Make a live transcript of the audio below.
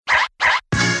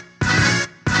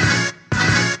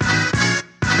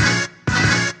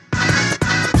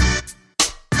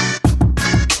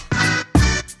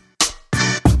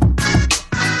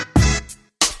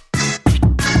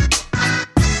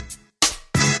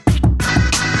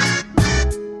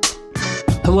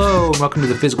and welcome to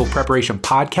the Physical Preparation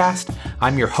Podcast.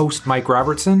 I'm your host, Mike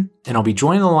Robertson, and I'll be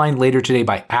joined on the line later today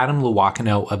by Adam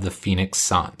Lewakino of the Phoenix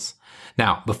Suns.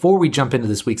 Now, before we jump into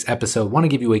this week's episode, I want to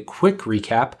give you a quick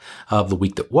recap of the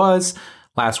week that was.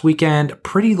 Last weekend,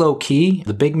 pretty low-key.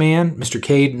 The big man, Mr.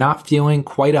 Cade, not feeling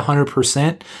quite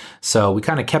 100%, so we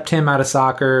kind of kept him out of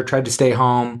soccer, tried to stay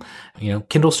home.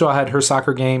 Kendall still had her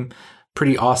soccer game.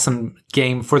 Pretty awesome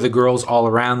game for the girls all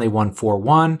around. They won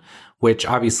 4-1, which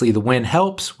obviously the win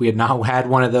helps. We had not had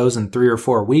one of those in 3 or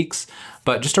 4 weeks,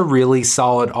 but just a really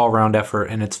solid all-around effort,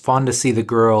 and it's fun to see the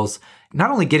girls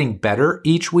not only getting better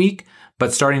each week,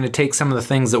 but starting to take some of the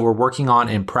things that we're working on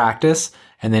in practice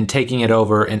and then taking it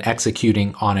over and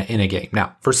executing on it in a game.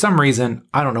 Now, for some reason,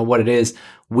 I don't know what it is,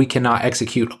 we cannot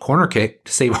execute a corner kick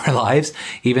to save our lives,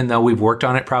 even though we've worked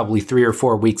on it probably 3 or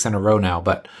 4 weeks in a row now.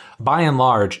 But by and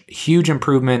large, huge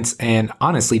improvements, and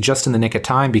honestly, just in the nick of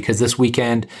time, because this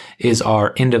weekend is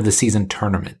our end of the season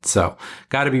tournament. So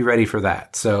got to be ready for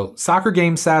that. So soccer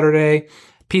game Saturday,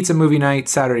 pizza movie night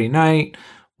Saturday night,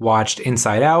 watched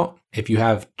Inside Out. If you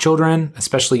have children,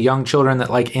 especially young children that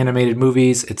like animated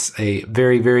movies, it's a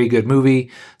very, very good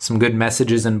movie. Some good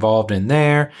messages involved in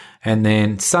there. And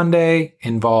then Sunday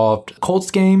involved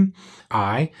Colts game.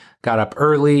 I got up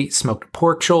early, smoked a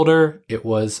pork shoulder. It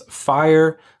was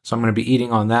fire. So I'm going to be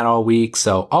eating on that all week.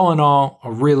 So all in all,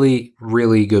 a really,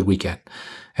 really good weekend.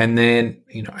 And then,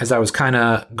 as I was kind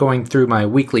of going through my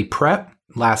weekly prep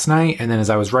last night, and then as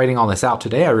I was writing all this out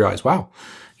today, I realized, wow,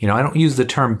 I don't use the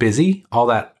term busy all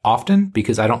that often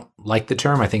because I don't like the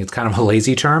term. I think it's kind of a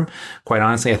lazy term. Quite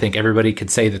honestly, I think everybody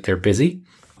could say that they're busy.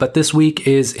 But this week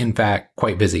is, in fact,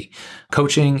 quite busy.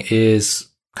 Coaching is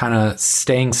kind of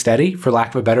staying steady, for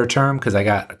lack of a better term, because I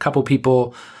got a couple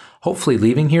people hopefully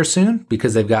leaving here soon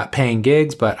because they've got paying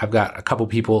gigs, but I've got a couple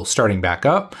people starting back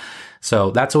up. So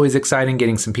that's always exciting,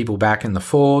 getting some people back in the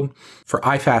fold. For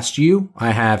iFastU, I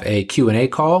have a Q&A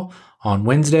call on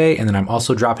Wednesday, and then I'm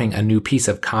also dropping a new piece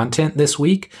of content this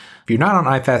week. If you're not on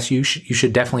iFastU, you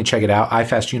should definitely check it out,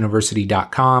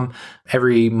 ifastuniversity.com.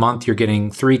 Every month you're getting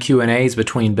 3 Q&As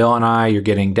between Bill and I. You're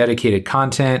getting dedicated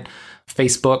content,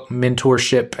 Facebook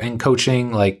mentorship and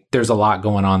coaching. There's a lot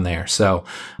going on there. So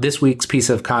this week's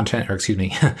piece of content,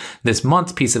 this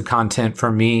month's piece of content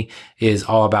for me is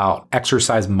all about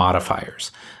exercise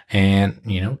modifiers. And,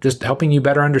 just helping you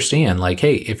better understand,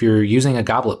 hey, if you're using a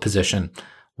goblet position,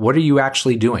 what are you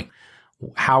actually doing?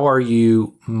 How are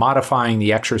you modifying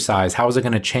the exercise? How is it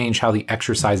going to change how the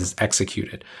exercise is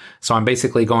executed? So I'm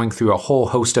basically going through a whole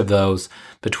host of those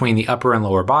between the upper and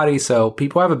lower body so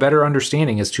people have a better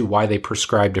understanding as to why they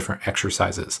prescribe different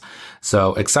exercises.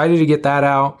 So excited to get that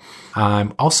out.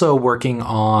 I'm also working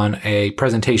on a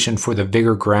presentation for the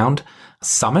Vigor Ground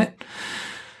Summit.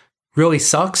 Really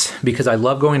sucks because I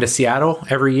love going to Seattle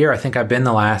every year. I think I've been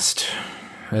the last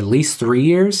at least 3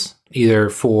 years, either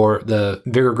for the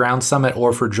Vigor Ground Summit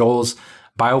or for Joel's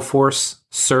Bioforce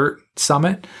Cert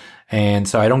Summit. And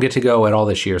so I don't get to go at all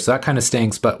this year. So that kind of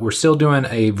stinks, but we're still doing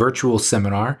a virtual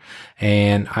seminar,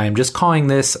 and I'm just calling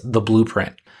this the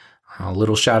Blueprint. A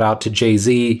little shout out to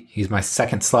Jay-Z. He's my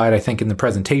second slide, I think, in the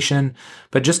presentation,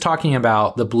 but just talking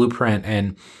about the blueprint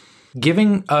and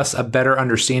giving us a better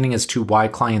understanding as to why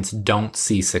clients don't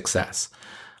see success.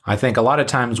 I think a lot of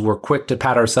times we're quick to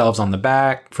pat ourselves on the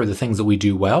back for the things that we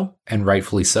do well, and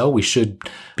rightfully so. We should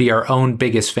be our own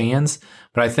biggest fans.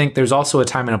 But I think there's also a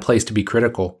time and a place to be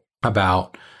critical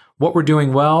about what we're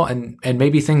doing well and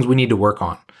maybe things we need to work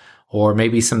on, or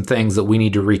maybe some things that we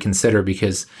need to reconsider.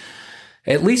 Because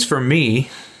at least for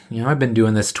me, I've been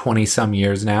doing this 20 some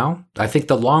years now. I think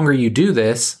the longer you do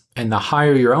this and the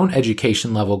higher your own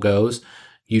education level goes,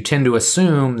 you tend to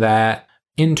assume that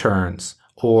interns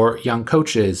or young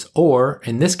coaches, or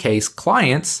in this case,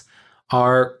 clients,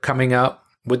 are coming up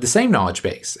with the same knowledge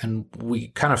base. And we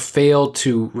kind of fail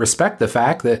to respect the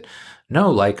fact that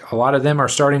no, a lot of them are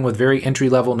starting with very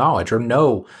entry-level knowledge or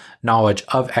no knowledge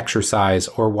of exercise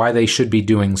or why they should be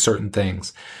doing certain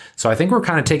things. So I think we're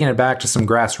kind of taking it back to some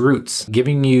grassroots,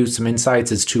 giving you some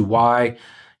insights as to why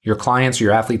your clients or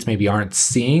your athletes maybe aren't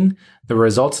seeing the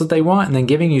results that they want, and then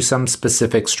giving you some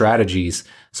specific strategies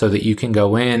so that you can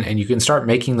go in and you can start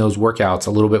making those workouts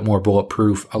a little bit more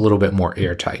bulletproof, a little bit more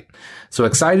airtight. So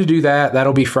excited to do that.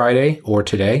 That'll be Friday or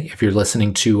today if you're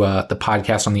listening to the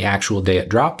podcast on the actual day it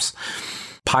drops.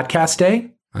 Podcast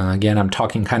day. Again, I'm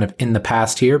talking kind of in the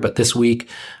past here, but this week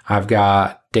I've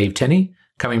got Dave Tenney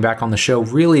coming back on the show.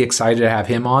 Really excited to have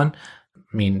him on.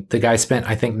 The guy spent,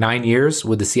 I think, 9 years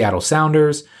with the Seattle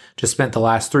Sounders, just spent the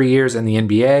last 3 years in the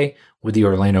NBA with the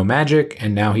Orlando Magic,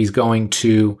 and now he's going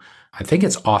to, I think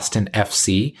it's Austin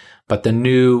FC, but the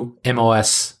new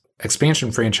MLS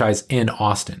expansion franchise in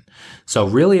Austin. So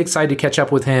really excited to catch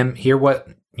up with him, hear what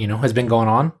has been going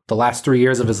on the last 3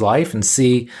 years of his life and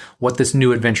see what this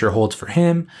new adventure holds for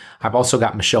him. I've also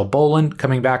got Michelle Boland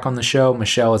coming back on the show.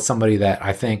 Michelle is somebody that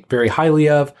I think very highly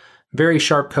of, very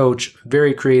sharp coach,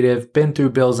 very creative, been through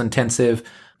Bills Intensive.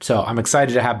 So I'm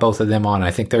excited to have both of them on. I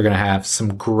think they're going to have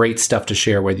some great stuff to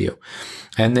share with you.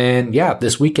 And then,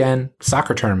 this weekend,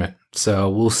 soccer tournament. So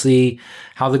we'll see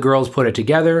how the girls put it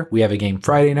together. We have a game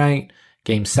Friday night,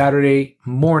 game Saturday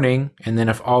morning, and then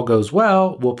if all goes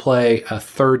well, we'll play a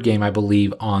third game, I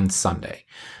believe, on Sunday.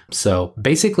 So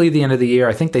basically the end of the year,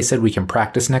 I think they said we can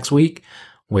practice next week,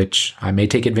 which I may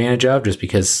take advantage of just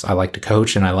because I like to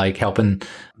coach and I like helping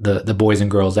the boys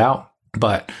and girls out.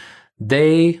 But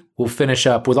they will finish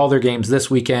up with all their games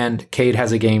this weekend. Cade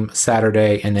has a game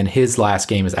Saturday, and then his last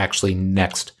game is actually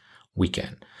next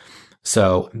weekend.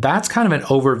 So that's kind of an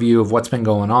overview of what's been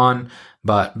going on.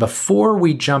 But before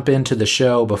we jump into the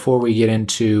show, before we get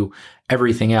into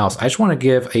everything else, I just want to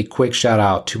give a quick shout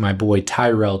out to my boy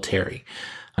Tyrell Terry.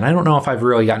 And I don't know if I've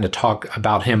really gotten to talk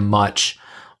about him much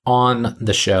on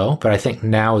the show, but I think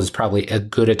now is probably as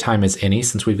good a time as any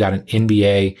since we've got an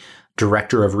NBA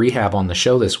director of rehab on the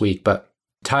show this week. But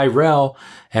Tyrell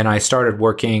and I started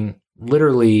working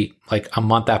literally like a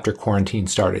month after quarantine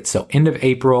started. So end of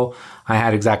April, I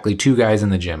had exactly 2 guys in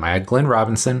the gym. I had Glenn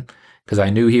Robinson, because I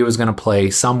knew he was going to play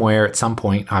somewhere at some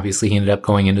point. Obviously, he ended up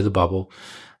going into the bubble.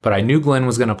 But I knew Glenn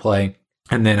was going to play.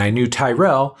 And then I knew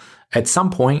Tyrell at some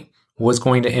point was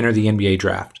going to enter the NBA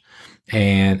draft.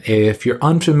 And if you're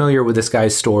unfamiliar with this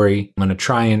guy's story, I'm going to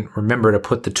try and remember to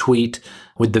put the tweet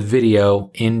with the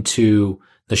video into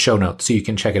the show notes so you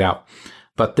can check it out.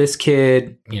 But this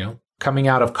kid, coming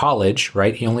out of college,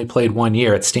 right? He only played 1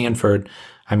 year at Stanford.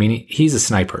 I mean, he's a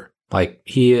sniper. Like,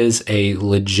 he is a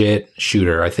legit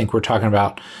shooter. I think we're talking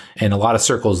about, in a lot of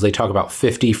circles, they talk about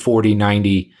 50, 40,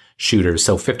 90 shooters.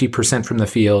 So 50% from the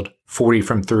field, 40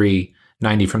 from 3,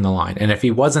 90 from the line. And if he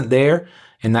wasn't there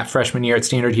in that freshman year at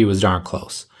Stanford, he was darn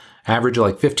close. Average of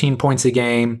like 15 points a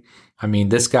game. I mean,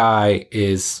 this guy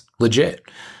is legit.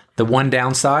 The one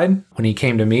downside when he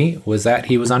came to me was that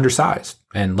he was undersized.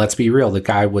 And let's be real, the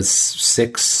guy was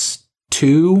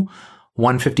 6'2",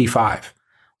 155.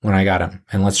 When I got him.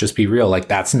 And let's just be real, like,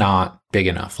 that's not big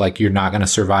enough. Like, you're not going to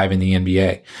survive in the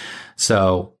NBA.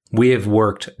 So we have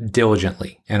worked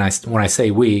diligently. And when I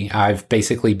say we, I've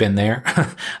basically been there.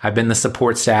 I've been the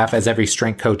support staff, as every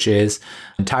strength coach is.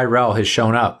 And Tyrell has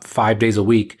shown up 5 days a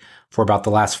week for about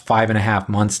the last 5.5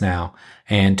 months now.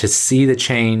 And to see the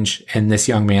change in this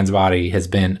young man's body has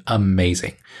been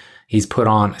amazing. He's put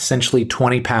on essentially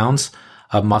 20 pounds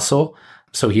of muscle.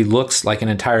 So he looks like an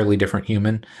entirely different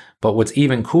human. But what's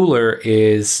even cooler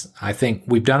is I think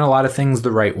we've done a lot of things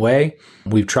the right way.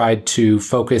 We've tried to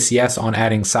focus, yes, on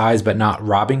adding size, but not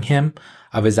robbing him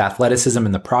of his athleticism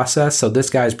in the process. So this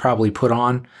guy's probably put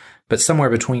on, but somewhere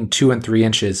between 2 and 3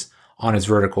 inches on his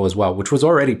vertical as well, which was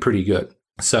already pretty good.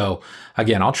 So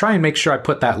again, I'll try and make sure I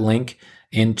put that link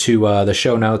into the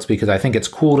show notes because I think it's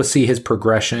cool to see his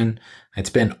progression.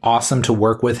 It's been awesome to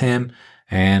work with him.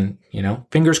 And,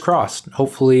 fingers crossed,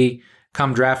 hopefully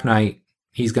come draft night,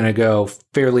 he's going to go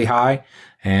fairly high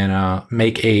and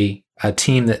make a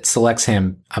team that selects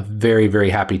him a very, very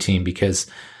happy team because,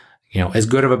 as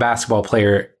good of a basketball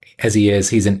player as he is,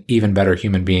 he's an even better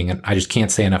human being. And I just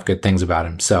can't say enough good things about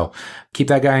him. So keep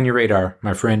that guy on your radar.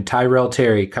 My friend Tyrell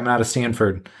Terry, coming out of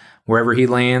Stanford, wherever he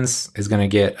lands is going to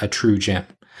get a true gem.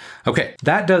 Okay,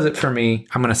 that does it for me.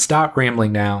 I'm going to stop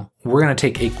rambling now. We're going to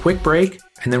take a quick break,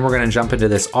 and then we're going to jump into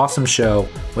this awesome show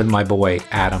with my boy,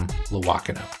 Adam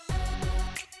Lewakino.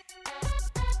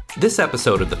 This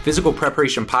episode of the Physical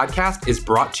Preparation Podcast is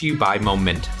brought to you by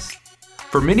Momentous.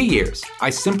 For many years,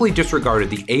 I simply disregarded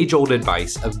the age-old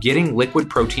advice of getting liquid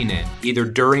protein in either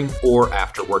during or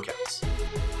after workouts.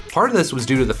 Part of this was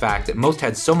due to the fact that most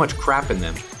had so much crap in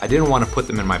them, I didn't want to put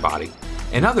them in my body,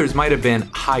 and others might have been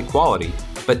high quality,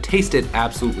 but tasted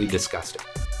absolutely disgusting.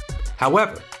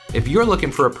 However, if you're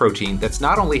looking for a protein that's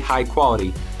not only high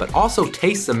quality, but also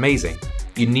tastes amazing,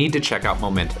 you need to check out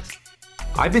Momentous.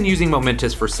 I've been using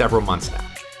Momentous for several months now,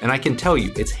 and I can tell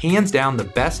you it's hands down the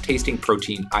best tasting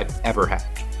protein I've ever had.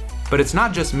 But it's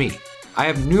not just me. I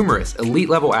have numerous elite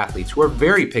level athletes who are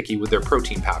very picky with their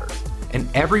protein powders, and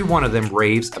every one of them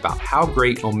raves about how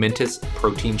great Momentous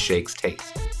protein shakes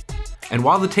taste. And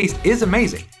while the taste is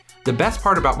amazing, the best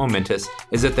part about Momentous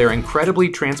is that they're incredibly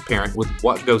transparent with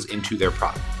what goes into their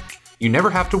product. You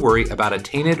never have to worry about a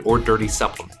tainted or dirty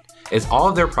supplement, as all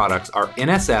of their products are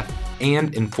NSF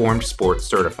and Informed Sport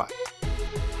certified.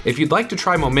 If you'd like to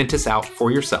try Momentous out for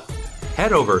yourself,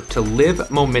 head over to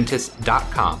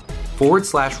livemomentous.com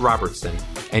 @checkouts.com/Robertson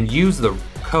and use the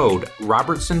code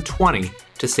Robertson20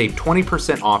 to save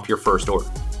 20% off your first order.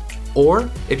 Or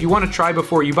if you want to try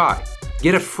before you buy,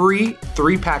 get a free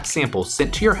 3-pack sample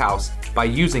sent to your house by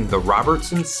using the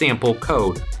Robertson sample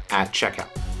code at checkout.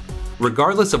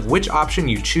 Regardless of which option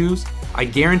you choose, I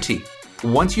guarantee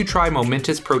once you try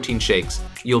Momentous protein shakes,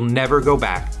 you'll never go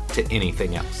back to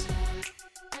anything else.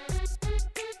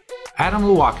 Adam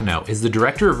Luakano is the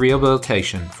Director of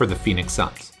Rehabilitation for the Phoenix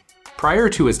Suns. Prior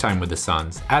to his time with the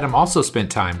Suns, Adam also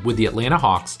spent time with the Atlanta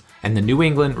Hawks and the New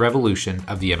England Revolution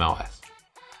of the MLS.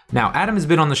 Now, Adam has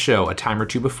been on the show a time or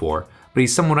two before, but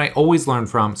he's someone I always learn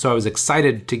from, so I was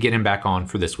excited to get him back on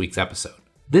for this week's episode.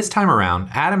 This time around,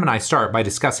 Adam and I start by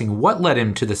discussing what led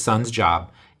him to the Suns job,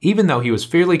 even though he was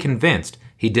fairly convinced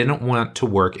he didn't want to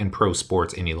work in pro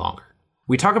sports any longer.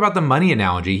 We talk about the money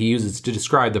analogy he uses to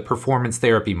describe the performance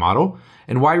therapy model,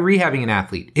 and why rehabbing an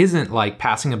athlete isn't like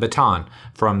passing a baton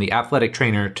from the athletic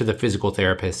trainer to the physical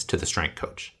therapist to the strength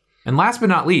coach. And last but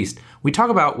not least, we talk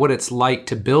about what it's like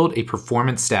to build a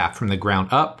performance staff from the ground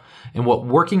up and what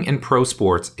working in pro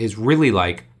sports is really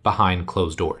like behind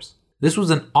closed doors. This was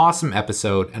an awesome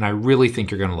episode, and I really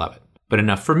think you're going to love it. But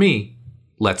enough for me.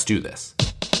 Let's do this.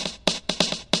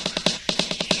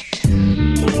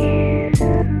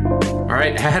 All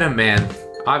right, Adam, man.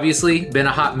 Obviously, been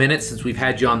a hot minute since we've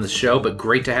had you on the show, but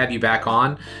great to have you back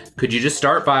on. Could you just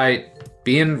start by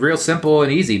being real simple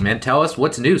and easy, man? Tell us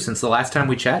what's new since the last time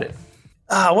we chatted.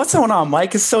 What's going on,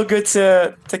 Mike? It's so good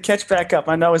to catch back up.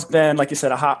 I know it's been, like you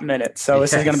said, a hot minute, so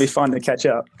This is going to be fun to catch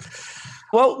up.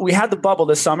 Well, we had the bubble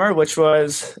this summer, which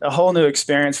was a whole new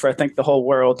experience for, I think, the whole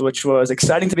world, which was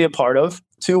exciting to be a part of.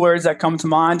 2 words that come to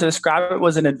mind to describe it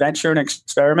was an adventure and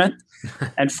experiment.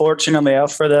 And fortunately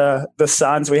for the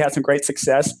Suns, we had some great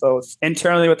success, both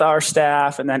internally with our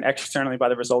staff and then externally by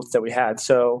the results that we had.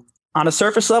 So on a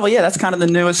surface level, yeah, that's kind of the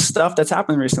newest stuff that's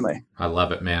happened recently. I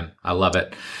love it, man. I love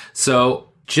it.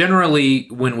 So generally,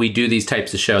 when we do these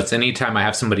types of shows, anytime I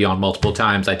have somebody on multiple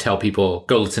times, I tell people,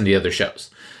 go listen to the other shows.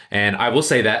 And I will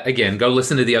say that, again, go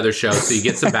listen to the other shows so you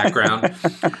get some background.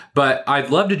 But I'd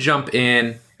love to jump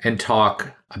in and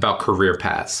talk about career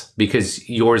paths because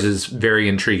yours is very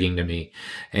intriguing to me.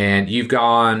 And you've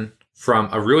gone from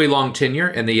a really long tenure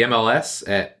in the MLS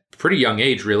at a pretty young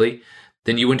age, really.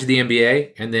 Then you went to the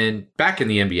NBA and then back in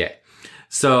the NBA.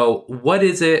 So what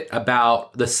is it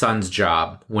about the Suns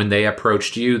job when they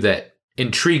approached you that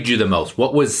intrigued you the most?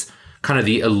 What was kind of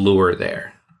the allure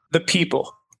there? The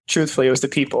people. Truthfully, it was the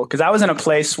people. Because I was in a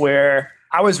place where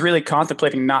I was really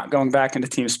contemplating not going back into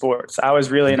team sports. I was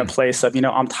really in a place of,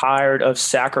 I'm tired of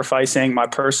sacrificing my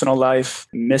personal life,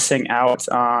 missing out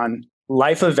on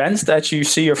life events that you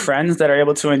see your friends that are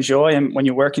able to enjoy. And when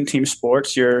you work in team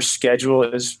sports, your schedule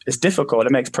is difficult.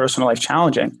 It makes personal life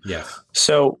challenging. Yes.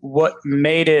 So what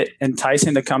made it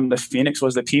enticing to come to Phoenix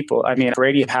was the people. I mean,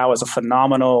 Brady Howe is a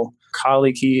phenomenal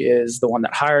colleague. He is the one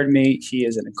that hired me. He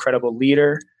is an incredible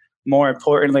leader. More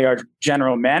importantly, our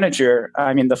general manager,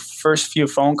 I mean, the first few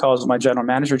phone calls with my general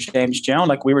manager, James Jones,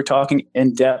 like we were talking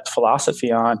in-depth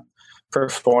philosophy on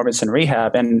performance and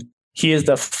rehab. And he is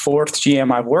the 4th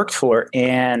GM I've worked for.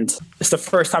 And it's the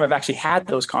first time I've actually had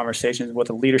those conversations with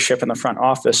the leadership in the front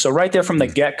office. So right there from the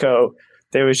get-go,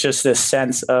 there was just this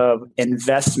sense of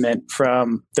investment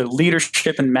from the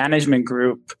leadership and management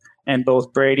group and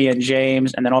both Brady and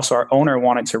James. And then also our owner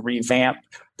wanted to revamp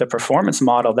the performance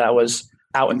model that was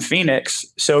out in Phoenix.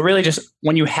 So really just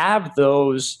when you have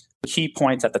those key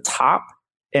points at the top,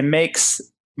 it makes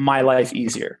my life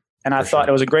easier. And I thought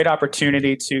it was a great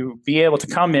opportunity to be able to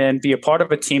come in, be a part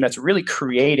of a team that's really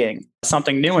creating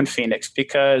something new in Phoenix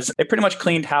because they pretty much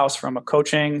cleaned house from a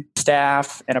coaching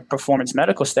staff and a performance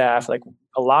medical staff. Like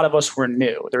a lot of us were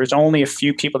new. There was only a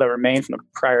few people that remained from the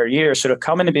prior year. So to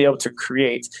come in and be able to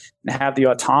create and have the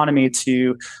autonomy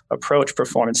to approach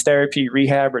performance therapy,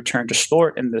 rehab, return to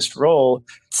sport in this role,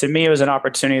 to me, it was an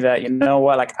opportunity that,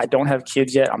 like I don't have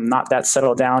kids yet. I'm not that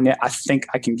settled down yet. I think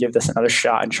I can give this another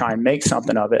shot and try and make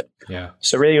something of it. Yeah.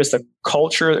 So really it was the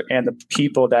culture and the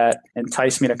people that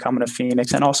enticed me to come into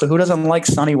Phoenix. And also, who doesn't like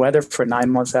sunny weather for 9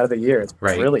 months out of the year? It's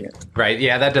brilliant. Right.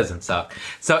 Yeah, that doesn't suck.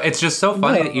 So it's just so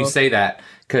funny that you say that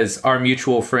because our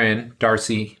mutual friend,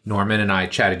 Darcy Norman, and I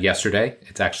chatted yesterday.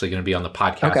 It's actually going to be on the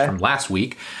podcast from last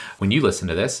week when you listen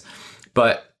to this.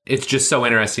 But it's just so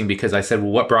interesting because I said,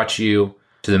 well, what brought you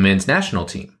to the men's national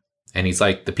team? And he's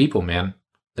like, the people, man.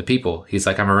 The people. He's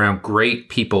like, I'm around great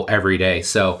people every day.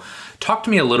 So talk to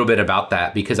me a little bit about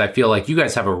that because I feel like you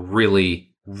guys have a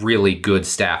really, really good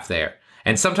staff there.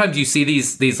 And sometimes you see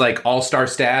these like all-star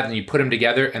staff and you put them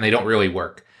together and they don't really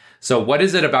work. So what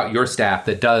is it about your staff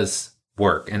that does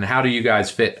work? And how do you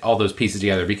guys fit all those pieces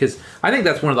together? Because I think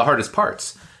that's one of the hardest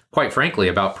parts, quite frankly,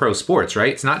 about pro sports,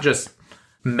 right? It's not just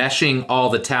meshing all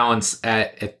the talents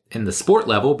in the sport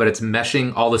level, but it's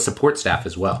meshing all the support staff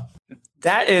as well.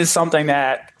 That is something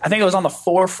that I think it was on the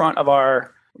forefront of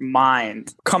our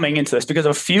mind coming into this, because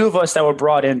a few of us that were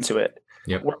brought into it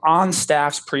were on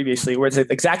staffs previously where it's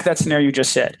exactly that scenario you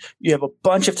just said. You have a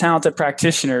bunch of talented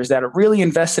practitioners that are really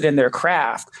invested in their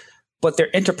craft, but their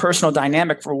interpersonal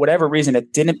dynamic, for whatever reason,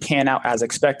 it didn't pan out as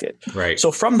expected. Right.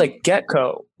 So from the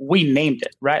get-go, we named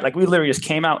it, right? Like we literally just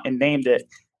came out and named it.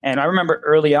 And I remember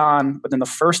early on, within the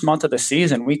first month of the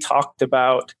season, we talked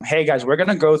about, hey guys, we're going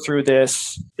to go through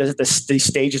these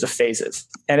stages of phases.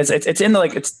 And it's in the,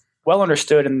 like, it's well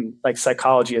understood in like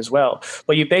psychology as well.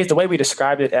 But the way we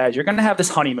described it as, you're going to have this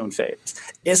honeymoon phase.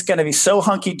 It's going to be so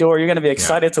hunky-dory. You're going to be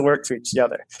excited to work to each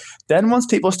other. Then once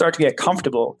people start to get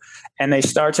comfortable and they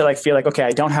start to like feel like, okay, I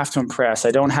don't have to impress.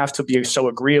 I don't have to be so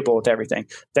agreeable with everything.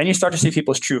 Then you start to see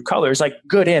people's true colors, like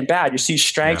good and bad. You see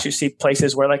strengths. You see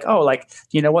places where like, oh, like,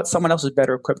 you know what? Someone else is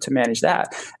better equipped to manage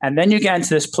that. And then you get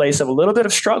into this place of a little bit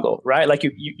of struggle, right? Like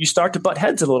you start to butt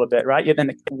heads a little bit, right?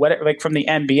 Then like from the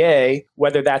NBA,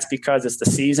 whether that's because it's the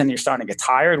season, you're starting to get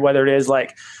tired, whether it is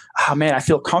like, oh man, I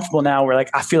feel comfortable now where like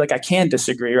I feel like I can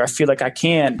disagree, or I feel like I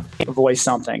can voice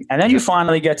something. And then you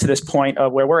finally get to this point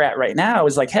of where we're at right now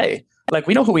is like, hey, like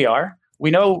we know who we are.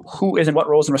 We know who is in what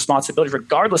roles and responsibilities,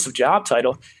 regardless of job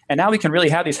title. And now we can really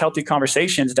have these healthy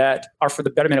conversations that are for the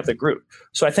betterment of the group.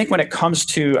 So I think when it comes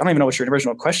to, I don't even know what your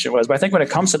original question was, but I think when it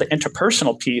comes to the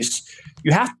interpersonal piece,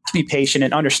 you have to be patient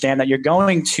and understand that you're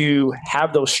going to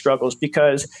have those struggles,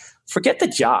 because forget the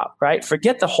job, right?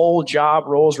 Forget the whole job,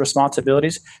 roles,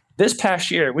 responsibilities. This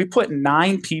past year, we put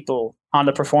 9 people on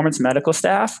the performance medical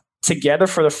staff together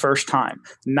for the first time.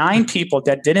 9 people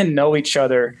that didn't know each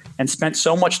other and spent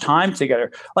so much time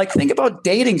together. Like, think about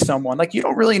dating someone. Like, you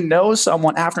don't really know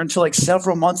someone after until like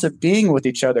several months of being with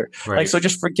each other. Right. Like, so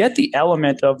just forget the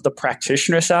element of the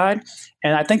practitioner side.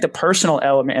 And I think the personal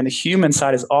element and the human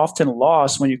side is often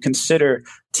lost when you consider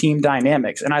team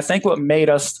dynamics. And I think what made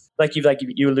us, like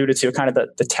you alluded to, kind of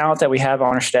the talent that we have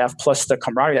on our staff plus the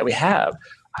camaraderie that we have,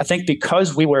 I think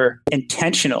because we were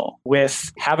intentional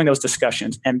with having those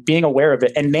discussions and being aware of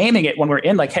it and naming it when we're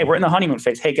in, like, hey, we're in the honeymoon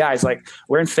phase. Hey guys, like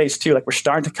we're in phase 2, like we're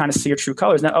starting to kind of see your true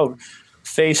colors. Now,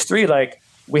 phase 3, like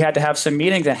we had to have some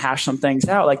meetings and hash some things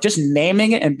out. Like just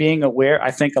naming it and being aware,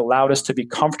 I think allowed us to be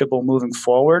comfortable moving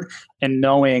forward and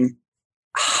knowing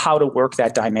how to work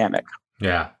that dynamic.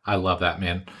 Yeah, I love that,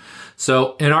 man.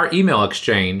 So in our email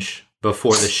exchange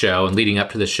before the show and leading up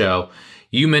to the show,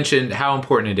 you mentioned how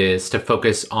important it is to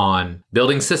focus on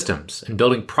building systems and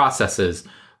building processes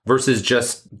versus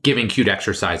just giving cute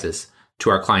exercises to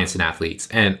our clients and athletes.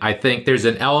 And I think there's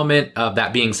an element of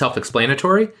that being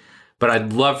self-explanatory, but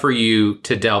I'd love for you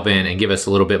to delve in and give us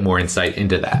a little bit more insight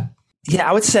into that. Yeah,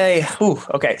 I would say,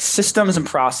 systems and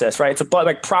process, right?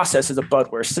 Process is a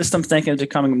buzzword. System thinking is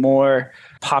becoming more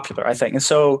popular, I think. And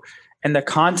so in the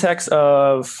context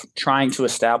of trying to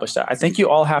establish that, I think you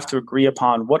all have to agree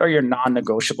upon what are your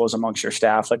non-negotiables amongst your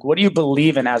staff. Like, what do you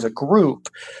believe in as a group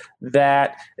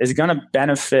that is going to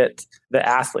benefit the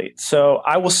athlete? So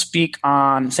I will speak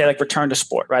on, say, like return to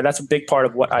sport, right? That's a big part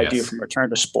of what I do from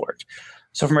return to sport.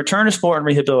 So from return to sport and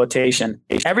rehabilitation,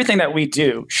 everything that we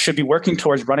do should be working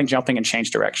towards running, jumping, and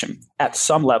change direction at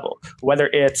some level, whether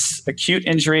it's acute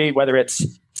injury, whether it's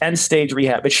end stage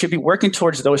rehab. It should be working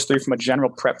towards those 3 from a general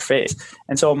prep phase.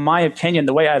 And so in my opinion,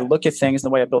 the way I look at things, the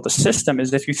way I build the system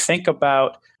is if you think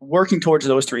about working towards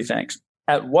those 3 things,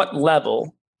 at what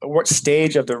level, or what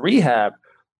stage of the rehab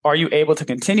are you able to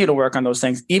continue to work on those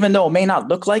things? Even though it may not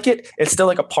look like it, it's still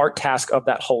like a part task of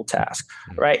that whole task,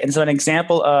 right? And so an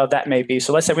example of that may be,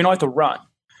 so let's say we don't have to run,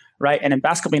 right? And in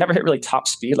basketball, you never hit really top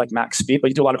speed, like max speed, but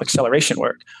you do a lot of acceleration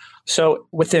work. So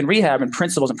within rehab and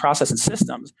principles and process and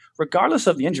systems, regardless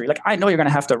of the injury, like I know you're going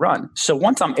to have to run. So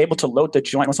once I'm able to load the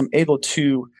joint, once I'm able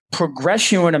to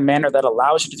progress you in a manner that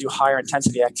allows you to do higher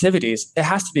intensity activities, it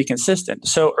has to be consistent.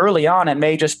 So early on, it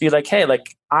may just be like, hey,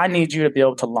 like I need you to be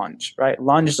able to lunge, right?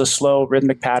 Lunge is a slow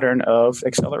rhythmic pattern of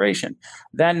acceleration.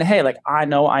 Then, hey, like I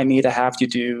know I need to have you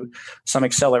do some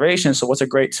acceleration. So what's a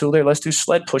great tool there? Let's do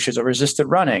sled pushes or resisted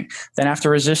running. Then after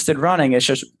resisted running, it's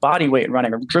just body weight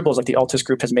running or dribbles, like the Altis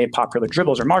group has made popular,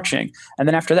 dribbles or marching. And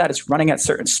then after that, it's running at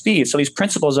certain speeds. So these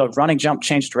principles of running, jump,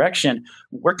 change direction,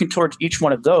 working towards each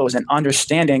one of those and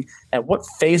understanding at what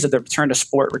phase of the return to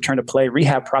sport, return to play,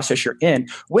 rehab process you're in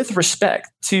with respect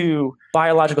to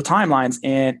biological timelines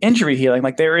and injury healing.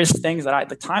 Like there is things that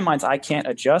the timelines I can't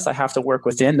adjust. I have to work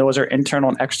within. Those are internal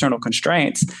and external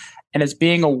constraints. And it's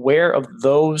being aware of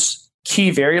those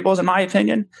key variables, in my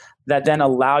opinion, that then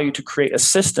allow you to create a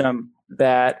system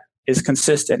that is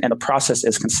consistent and the process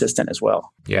is consistent as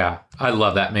well. Yeah, I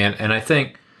love that, man. And I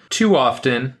think too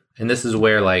often, and this is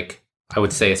where like I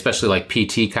would say, especially like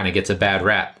PT kind of gets a bad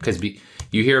rap because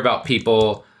you hear about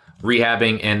people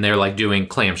rehabbing and they're like doing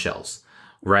clamshells,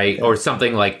 right? Yeah. Or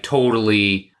something like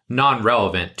totally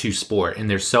non-relevant to sport. And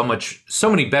there's so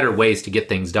many better ways to get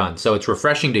things done. So it's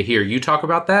refreshing to hear you talk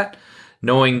about that,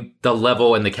 knowing the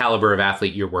level and the caliber of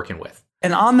athlete you're working with.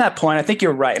 And on that point, I think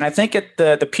you're right. And I think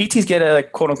the PTs get a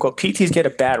quote unquote PTs get a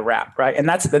bad rap, right? And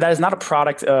that is not a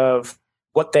product of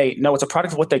what they know. It's a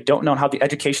product of what they don't know and how the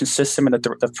education system and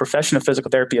the profession of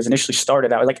physical therapy has initially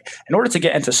started out. Like, in order to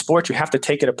get into sports, you have to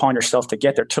take it upon yourself to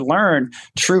get there. To learn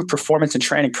true performance and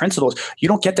training principles, you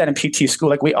don't get that in PT school.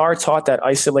 Like, we are taught that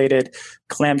isolated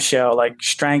clamshell, like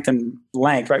strength and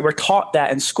length, right? We're taught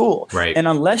that in school. Right. And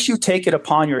unless you take it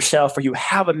upon yourself, or you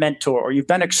have a mentor, or you've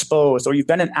been exposed, or you've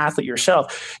been an athlete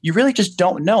yourself, you really just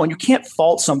don't know. And you can't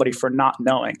fault somebody for not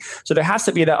knowing. So there has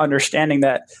to be that understanding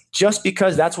that just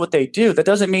because that's what they do, that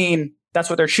doesn't mean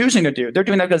that's what they're choosing to do. They're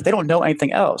doing that because they don't know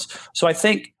anything else. So I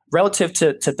think relative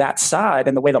to that side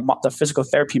and the way the physical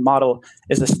therapy model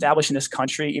is established in this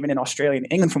country, even in Australia and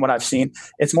England, from what I've seen,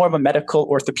 it's more of a medical,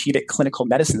 orthopedic, clinical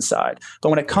medicine side. But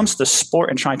when it comes to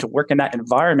sport and trying to work in that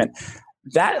environment,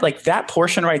 that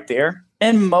portion right there,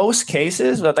 in most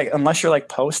cases, like unless you're like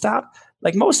post-op,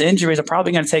 like most injuries are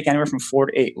probably going to take anywhere from 4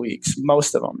 to 8 weeks,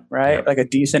 most of them, right? Yeah. Like a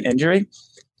decent injury.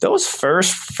 Those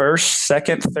first,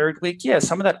 second, third week, yeah,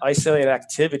 some of that isolated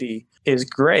activity is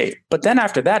great. But then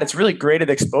after that, it's really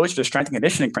graded exposure to strength and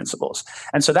conditioning principles.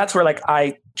 And so that's where like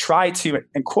I try to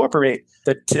incorporate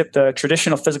the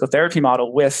traditional physical therapy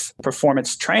model with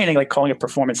performance training, like calling it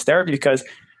performance therapy, because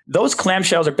those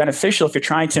clamshells are beneficial if you're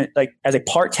trying to, like, as a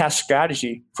part task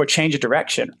strategy for change of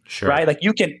direction, sure. Right? Like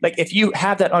you can, like, if you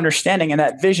have that understanding and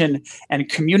that vision and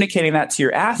communicating that to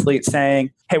your athlete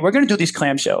saying, hey, we're going to do these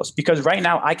clamshells because right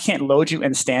now I can't load you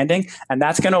in standing, and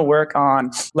that's going to work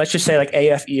on, let's just say like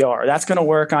AFER. That's going to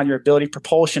work on your ability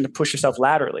propulsion to push yourself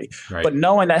laterally. Right. But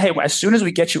knowing that, hey, as soon as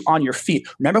we get you on your feet,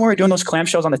 remember when we were doing those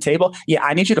clamshells on the table? Yeah,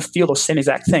 I need you to feel those same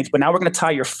exact things, but now we're going to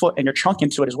tie your foot and your trunk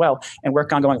into it as well and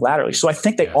work on going laterally. So I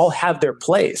think they all have their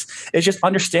place. It's just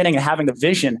understanding and having the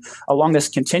vision along this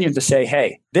continuum to say,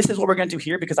 hey, this is what we're going to do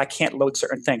here because I can't load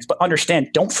certain things. But understand,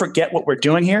 don't forget what we're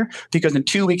doing here, because in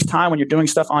 2 weeks' time when you're doing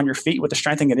stuff on your feet with the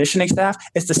strength and conditioning staff,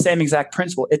 it's the same exact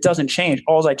principle. It doesn't change.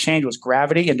 All I changed was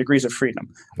gravity and degrees of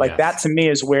freedom. Like that to me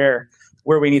is where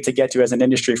we need to get to as an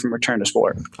industry from return to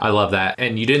sport. I love that.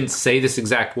 And you didn't say this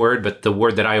exact word, but the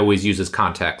word that I always use is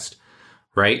context,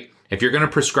 right? If you're going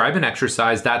to prescribe an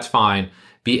exercise, that's fine.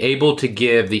 Be able to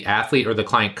give the athlete or the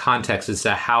client context as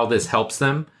to how this helps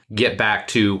them get back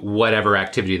to whatever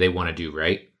activity they want to do,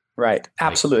 right? Right.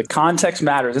 Absolutely. Context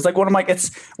matters. It's like one of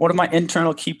my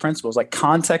internal key principles. Like,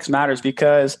 context matters,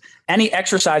 because any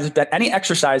exercise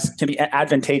can be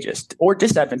advantageous or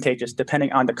disadvantageous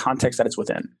depending on the context that it's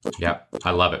within. Yeah,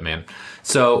 I love it, man.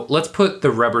 So let's put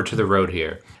the rubber to the road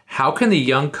here. How can the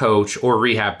young coach or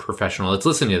rehab professional that's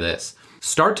listening to this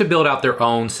start to build out their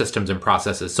own systems and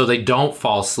processes so they don't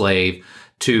fall slave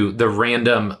to the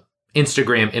random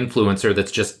Instagram influencer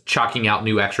that's just chalking out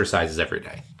new exercises every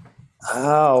day?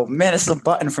 Oh man, it's a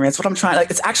button for me. It's what I'm trying.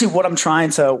 Like, it's actually what I'm trying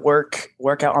to work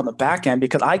out on the back end,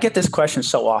 because I get this question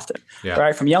so often,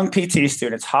 right? From young PT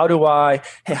students, how do I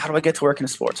get to work in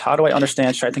sports? How do I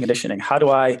understand strength and conditioning? How do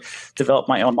I develop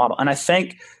my own model? And I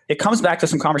think it comes back to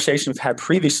some conversations we've had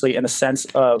previously in the sense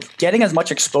of getting as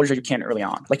much exposure you can early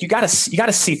on. Like, you got to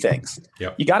see things.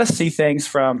 Yep. You got to see things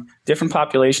from different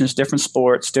populations, different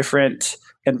sports, different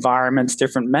environments,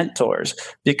 different mentors,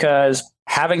 because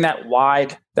having that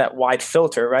wide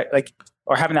filter, right? Like,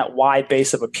 or having that wide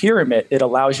base of a pyramid, it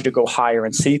allows you to go higher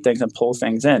and see things and pull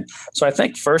things in. So I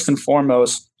think first and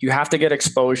foremost, you have to get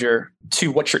exposure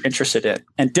to what you're interested in,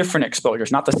 and different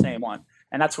exposures, not the same one.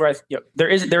 And that's where there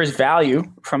is value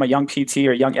from a young PT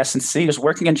or young S&C just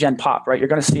working in Gen Pop, right? You're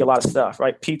going to see a lot of stuff,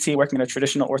 right? PT working in a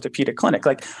traditional orthopedic clinic,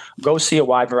 like, go see a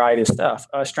wide variety of stuff.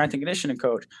 Strength and conditioning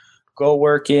coach, go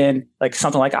work in like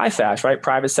something like IFASH, right?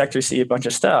 Private sector, see a bunch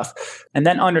of stuff. And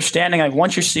then understanding, like,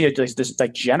 once you see this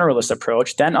like generalist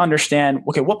approach, then understand,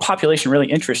 okay, what population really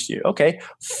interests you? Okay,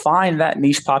 find that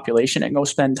niche population and go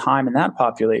spend time in that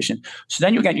population. So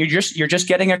then you're just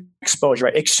getting exposure,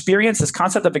 right? Experience, this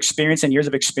concept of experience and years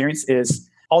of experience is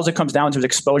all it comes down to is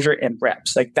exposure and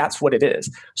reps. Like, that's what it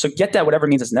is. So get that whatever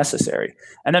means is necessary.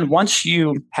 And then once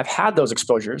you have had those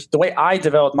exposures, the way I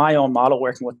developed my own model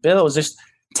working with Bill is just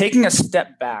taking a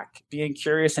step back, being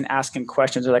curious and asking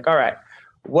questions. They're like, all right,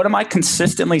 what am I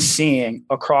consistently seeing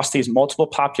across these multiple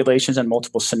populations and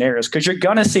multiple scenarios? Because you're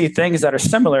going to see things that are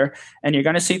similar and you're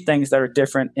going to see things that are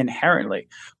different inherently.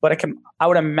 But I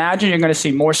would imagine you're going to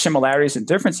see more similarities and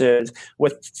differences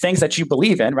with things that you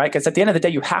believe in, right? Because at the end of the day,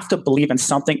 you have to believe in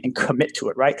something and commit to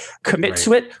it, right? Commit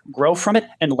to it, grow from it,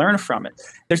 and learn from it.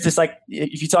 There's this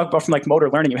if you talk about from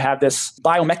motor learning, you have this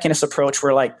biomechanist approach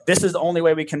where this is the only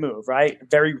way we can move, right?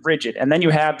 Very rigid. And then you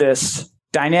have this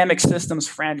dynamic systems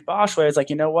Franz Bosch way. It's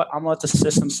you know what? I'm going to let the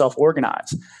system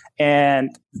self-organize.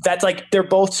 And that's they're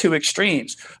both two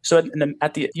extremes. So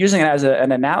using it as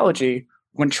an analogy,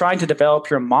 when trying to develop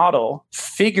your model,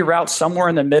 figure out somewhere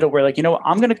in the middle where you know what?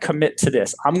 I'm going to commit to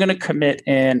this. I'm going to commit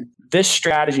in this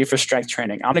strategy for strength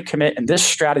training. I'm going to commit in this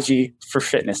strategy for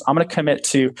fitness. I'm going to commit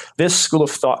to this school of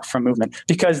thought for movement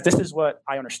because this is what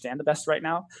I understand the best right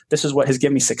now. This is what has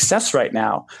given me success right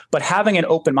now. But having an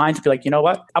open mind to be you know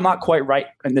what? I'm not quite right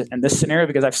in this scenario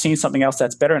because I've seen something else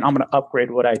that's better and I'm going to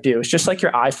upgrade what I do. It's just like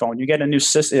your iPhone. You get a new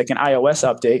system, an iOS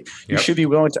update. You should be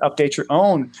willing to update your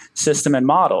own system and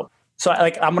model. So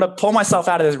I'm going to pull myself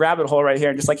out of this rabbit hole right here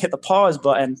and just hit the pause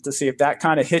button to see if that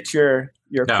kind of hits your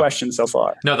question so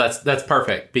far. No, that's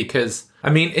perfect because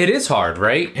it is hard,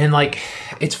 right? And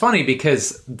it's funny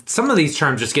because some of these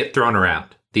terms just get thrown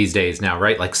around these days now,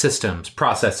 right? Like systems,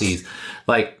 processes.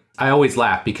 I always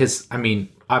laugh because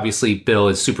obviously Bill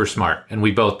is super smart and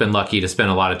we've both been lucky to spend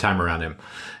a lot of time around him.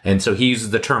 And so he uses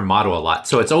the term model a lot.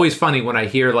 So it's always funny when I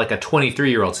hear a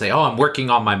 23-year-old say, "Oh, I'm working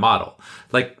on my model."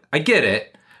 I get it.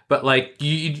 But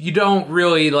you don't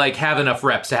really have enough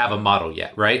reps to have a model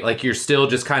yet, right? You're still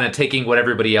just kind of taking what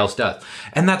everybody else does.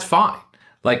 And that's fine.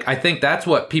 I think that's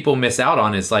what people miss out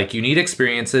on is you need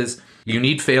experiences, you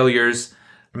need failures.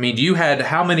 You had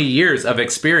how many years of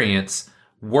experience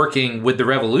working with the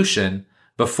Revolution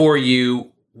before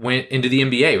you went into the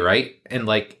NBA, right? And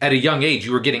at a young age,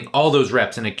 you were getting all those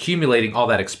reps and accumulating all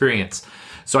that experience.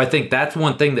 So I think that's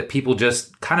one thing that people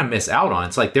just kind of miss out on.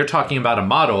 It's they're talking about a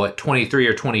model at 23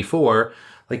 or 24.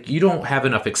 You don't have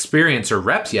enough experience or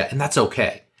reps yet, and that's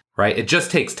okay, right? It just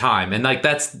takes time. And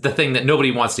that's the thing that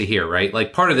nobody wants to hear,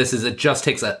 right? Part of this is it just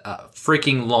takes a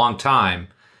freaking long time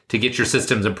to get your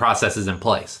systems and processes in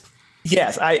place.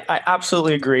 Yes, I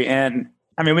absolutely agree. And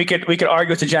we could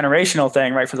argue it's a generational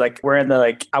thing, right? For we're in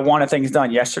the I wanted things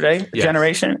done yesterday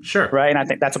generation, sure, right? And I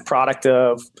think that's a product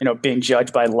of being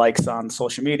judged by likes on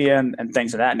social media and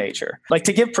things of that nature.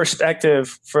 To give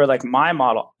perspective for my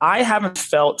model, I haven't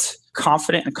felt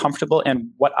confident and comfortable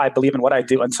in what I believe in what I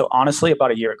do until honestly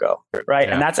about a year ago, right?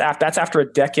 Yeah. And that's after a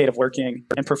decade of working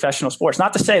in professional sports.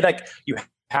 Not to say you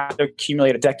have to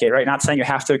accumulate a decade, right? Not saying you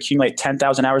have to accumulate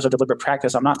 10,000 hours of deliberate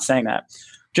practice. I'm not saying that.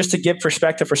 Just to give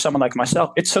perspective for someone like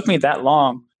myself, it took me that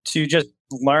long to just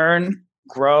learn,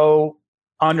 grow,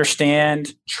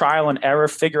 understand, trial and error,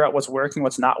 figure out what's working,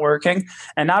 what's not working.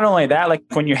 And not only that,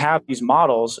 when you have these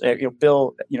models,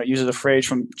 Bill, uses a phrase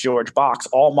from George Box,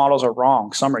 all models are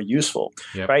wrong, some are useful,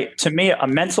 right? To me, a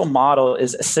mental model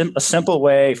is a simple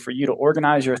way for you to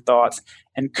organize your thoughts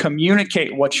and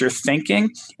communicate what you're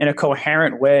thinking in a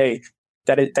coherent way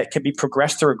that can be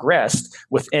progressed or regressed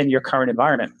within your current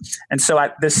environment. And so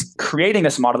creating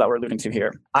this model that we're alluding to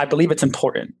here, I believe it's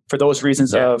important for those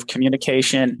reasons of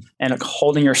communication and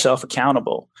holding yourself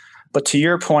accountable. But to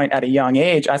your point, at a young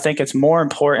age, I think it's more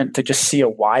important to just see a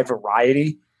wide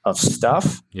variety of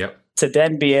stuff to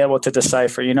then be able to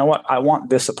decipher, you know what, I want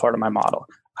this a part of my model.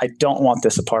 I don't want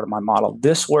this a part of my model.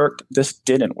 This worked, this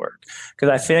didn't work. Because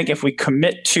I think if we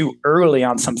commit too early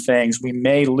on some things, we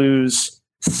may lose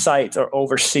sight or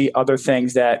oversee other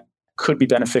things that could be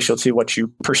beneficial to what you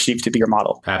perceive to be your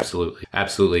model.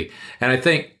 Absolutely. And I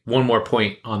think one more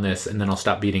point on this, and then I'll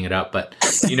stop beating it up. But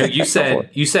you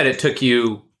said it took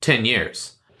you 10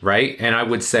 years, right? And I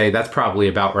would say that's probably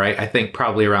about right. I think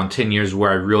probably around 10 years where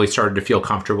I really started to feel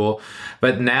comfortable.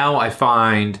 But now I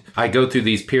find I go through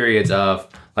these periods of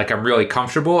I'm really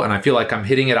comfortable and I feel like I'm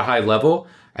hitting at a high level.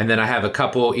 And then I have a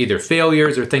couple either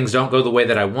failures or things don't go the way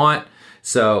that I want.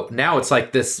 So now it's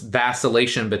this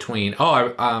vacillation between,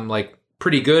 I'm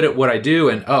pretty good at what I do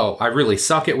and, I really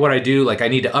suck at what I do. I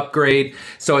need to upgrade.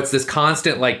 So it's this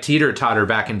constant teeter-totter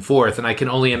back and forth. And I can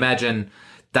only imagine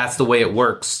that's the way it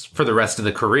works for the rest of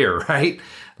the career, right?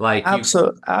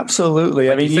 Absolutely.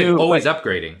 You're always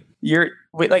upgrading.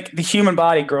 The human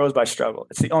body grows by struggle.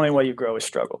 It's the only way you grow is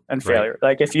struggle and failure.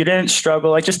 Right. If you didn't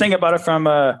struggle, just think about it from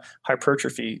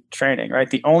hypertrophy training, right?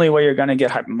 The only way you're going to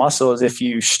get muscle is if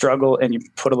you struggle and you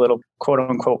put a little quote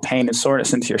unquote pain and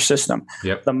soreness into your system.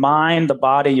 Yep. The mind, the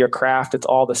body, your craft, it's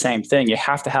all the same thing. You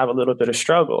have to have a little bit of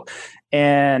struggle.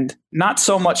 and not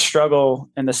so much struggle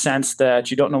in the sense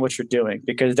that you don't know what you're doing,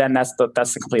 because then that's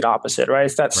the complete opposite, right?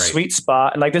 It's that sweet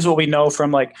spot. And like, this is what we know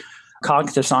from like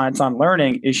cognitive science on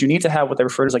learning, is you need to have what they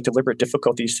refer to as like deliberate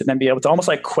difficulties to then be able to almost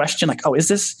like question like, oh,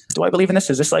 do I believe in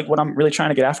this? Is this like what I'm really trying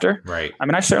to get after? Right. I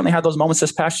mean, I certainly had those moments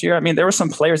this past year. I mean, there were some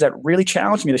players that really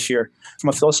challenged me this year from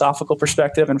a philosophical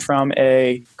perspective and from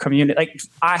a community. Like,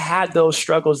 I had those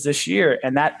struggles this year,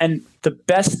 and the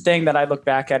best thing that I look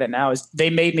back at it now is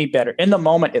they made me better. In the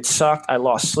moment, it sucked. I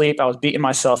lost sleep. I was beating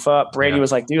myself up. Brady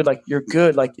was like, dude, like, you're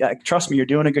good. Like, trust me, you're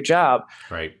doing a good job.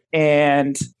 Right.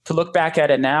 And to look back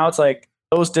at it now, it's like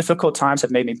those difficult times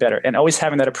have made me better. And always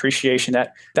having that appreciation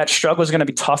that struggle is going to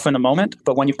be tough in the moment,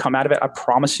 but when you come out of it, I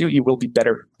promise you, you will be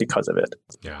better because of it.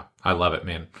 Yeah, I love it,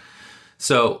 man.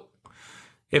 So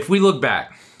if we look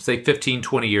back, say 15,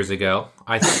 20 years ago,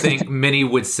 I think many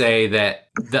would say that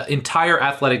the entire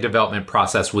athletic development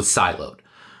process was siloed,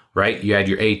 right? You had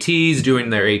your ATs doing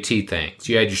their AT things.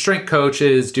 You had your strength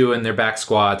coaches doing their back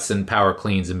squats and power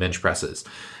cleans and bench presses.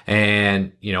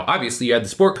 And, obviously you had the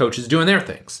sport coaches doing their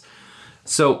things.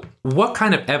 So what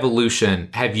kind of evolution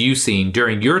have you seen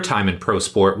during your time in pro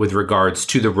sport with regards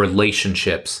to the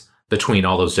relationships between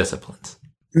all those disciplines?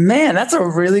 Man, that's a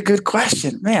really good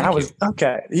question. Man,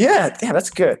 okay. Yeah, that's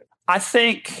good. I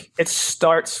think it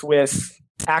starts with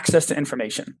access to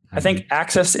information. Mm-hmm. I think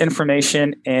access to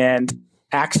information and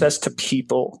access to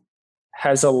people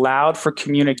has allowed for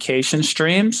communication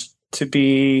streams to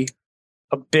be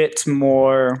a bit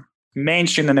more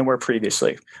mainstream than they were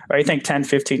previously. I think 10,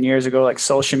 15 years ago, like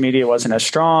social media wasn't as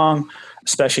strong,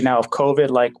 especially now with COVID,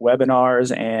 like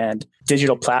webinars and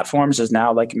digital platforms is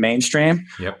now like mainstream.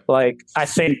 Yep. Like, I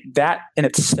think that in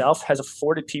itself has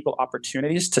afforded people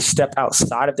opportunities to step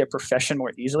outside of their profession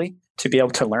more easily to be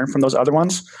able to learn from those other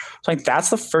ones. So I think that's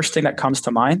the first thing that comes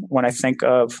to mind when I think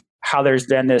of how there's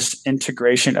been this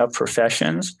integration of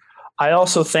professions. I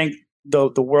also think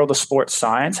the world of sports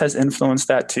science has influenced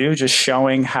that too, just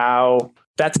showing how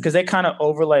that's because they kind of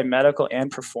overlay medical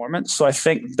and performance. So I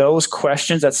think those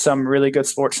questions that some really good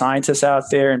sports scientists out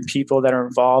there and people that are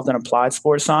involved in applied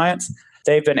sports science,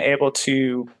 they've been able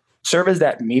to serve as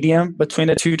that medium between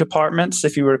the two departments.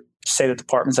 If you were to say the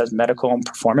departments as medical and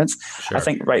performance, sure. I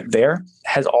think right there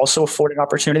has also afforded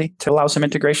opportunity to allow some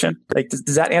integration. Like,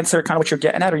 does that answer kind of what you're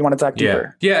getting at, or you want to dive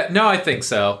deeper? Yeah, no, I think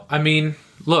so. I mean,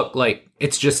 look, like,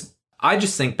 I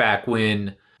just think back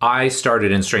when I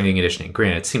started in strength and conditioning.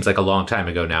 Granted, it seems like a long time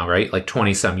ago now, right? Like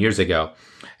 20 some years ago.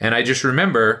 And I just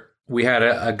remember we had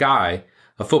a guy,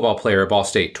 a football player at Ball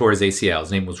State, tore his ACL.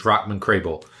 His name was Rockman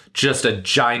Crable. Just a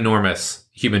ginormous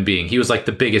human being. He was like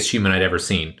the biggest human I'd ever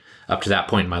seen up to that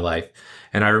point in my life.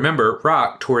 And I remember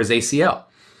Rock tore his ACL.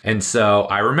 And so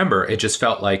I remember it just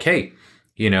felt like, hey,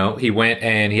 he went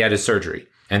and he had his surgery.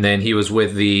 And then he was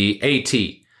with the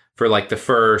AT for like the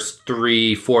first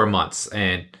 3-4 months.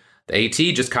 And the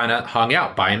AT just kind of hung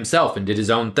out by himself and did his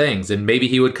own things. And maybe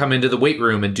he would come into the weight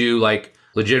room and do like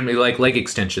legitimately like leg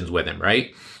extensions with him,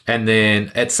 right? And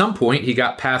then at some point he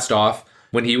got passed off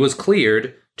when he was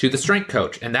cleared to the strength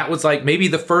coach. And that was like maybe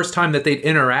the first time that they'd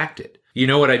interacted. You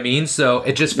know what I mean? So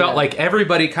it just felt like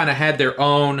everybody kind of had their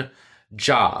own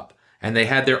job and they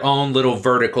had their own little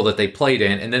vertical that they played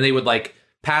in. And then they would like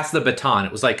pass the baton.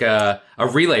 It was like a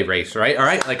relay race, right? All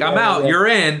right, like I'm out, you're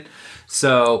in.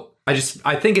 So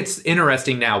I think it's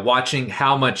interesting now watching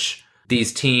how much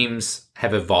these teams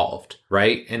have evolved,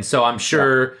 right? And so I'm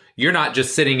sure you're not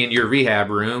just sitting in your rehab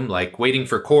room, like waiting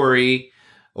for Corey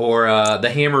or the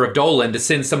Hammer of Dolan to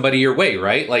send somebody your way,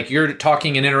 right? Like you're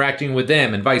talking and interacting with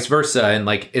them and vice versa. And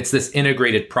like, it's this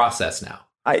integrated process now.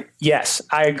 Yes,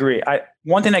 I agree.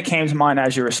 One thing that came to mind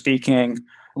as you were speaking,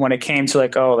 when it came to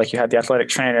you had the athletic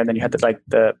trainer and then you had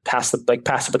the pass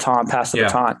the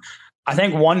baton. I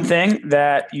think one thing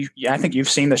that I think you've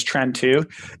seen this trend too,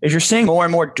 is you're seeing more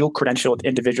and more dual credentialed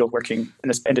individuals working in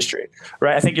this industry,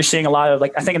 right? I think you're seeing a lot of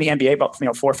I think in the NBA about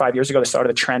 4 or 5 years ago, they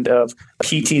started the trend of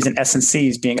PTs and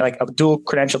S&Cs being like a dual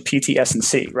credentialed PT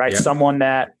S&C, right? Yeah. Someone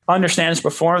that understands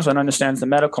performance and understands the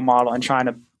medical model and trying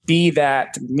to be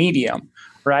that medium.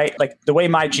 Right? Like the way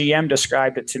my GM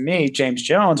described it to me, James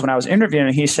Jones, when I was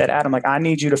interviewing, he said, Adam, I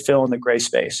need you to fill in the gray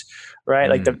space, right?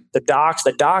 Like the docs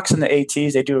and the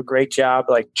ATs, they do a great job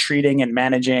treating and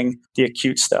managing the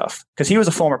acute stuff. Because he was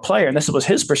a former player and this was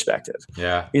his perspective.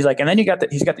 Yeah. He's like, and then you got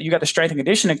the strength and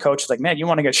conditioning coach. It's like, man, you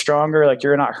want to get stronger, like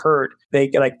you're not hurt. They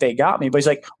got me. But he's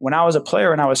like, when I was a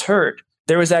player and I was hurt,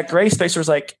 there was that gray space where it's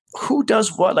like, who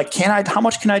does what? Like, how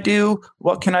much can I do?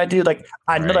 What can I do? Like,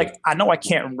 I know I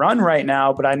can't run right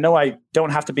now, but I know I don't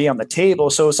have to be on the table.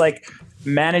 So it's like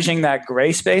managing that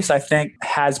gray space, I think,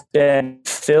 has been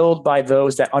filled by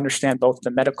those that understand both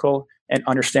the medical and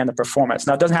understand the performance.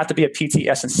 Now, it doesn't have to be a PT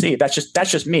S&C. That's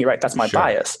just me, right? That's my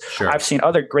bias. Sure. I've seen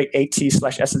other great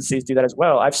AT/S&Cs do that as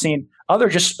well. I've seen other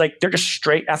they're just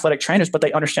straight athletic trainers, but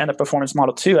they understand the performance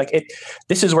model too.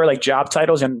 This is where like job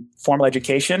titles and formal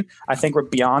education, I think we're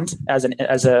beyond as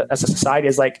a society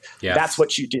is like, that's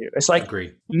what you do. It's like,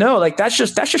 no, like that's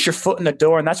just your foot in the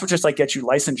door. And that's what just like gets you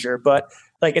licensure. But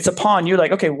like, it's upon you,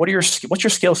 like, okay, what's your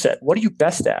skill set? What are you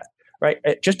best at? Right.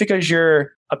 Just because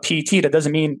you're a PT, that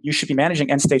doesn't mean you should be managing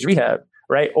end stage rehab.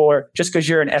 Right. Or just because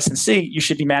you're an S&C, you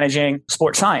should be managing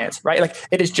sports science. Right. Like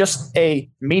it is just a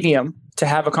medium to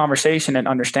have a conversation and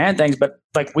understand things. But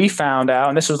like we found out,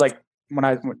 and this was like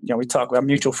when we talked with our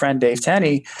mutual friend, Dave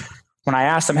Tenney, when I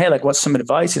asked him, hey, like what's some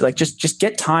advice? He's like, just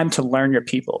get time to learn your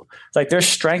people. It's like their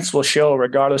strengths will show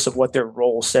regardless of what their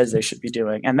role says they should be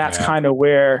doing. And that's kind of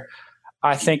where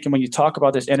I think when you talk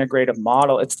about this integrative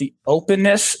model, it's the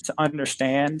openness to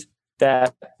understand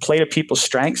that play to people's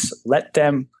strengths, let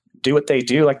them do what they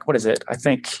do. Like, what is it? I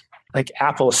think like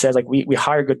Apple says, like we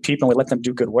hire good people and we let them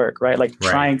do good work, right? Like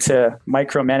trying to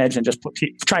micromanage and just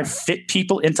try and fit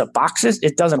people into boxes,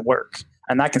 it doesn't work.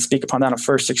 And I can speak upon that on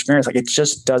first experience. Like it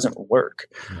just doesn't work.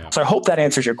 Yeah. So I hope that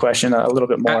answers your question a little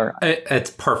bit more. It's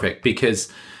perfect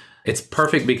because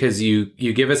you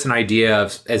give us an idea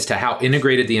as to how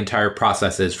integrated the entire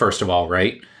process is, first of all,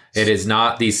 right? It is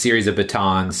not these series of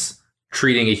batons.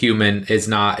 Treating a human is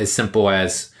not as simple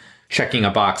as checking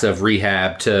a box of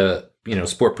rehab to,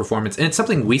 sport performance. And it's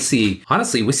something we see,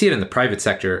 honestly, we see it in the private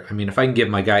sector. I mean, if I can give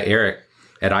my guy Eric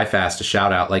at iFast a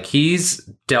shout out, like he's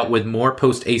dealt with more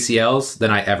post ACLs than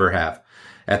I ever have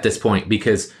at this point,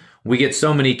 because we get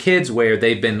so many kids where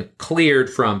they've been cleared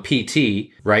from PT,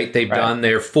 right? They've done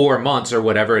their 4 months or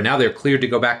whatever, and now they're cleared to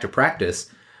go back to practice,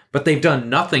 but they've done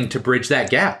nothing to bridge that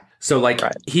gap. So like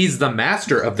he's the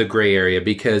master of the gray area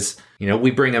because,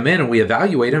 we bring him in and we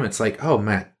evaluate him. It's like, oh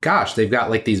my gosh, they've got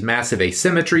like these massive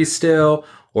asymmetries still,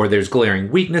 or there's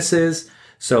glaring weaknesses.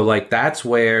 So like, that's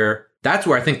where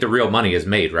I think the real money is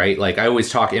made, right? Like I always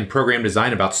talk in program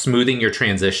design about smoothing your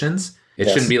transitions. It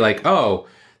shouldn't be like, oh,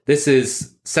 this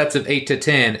is sets of 8 to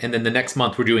 10. And then the next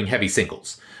month we're doing heavy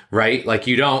singles, right? Like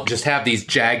you don't just have these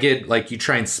jagged, like you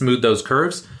try and smooth those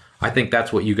curves. I think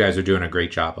that's what you guys are doing a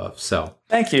great job of. So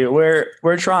thank you. We're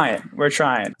trying.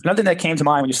 Another thing that came to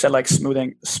mind when you said like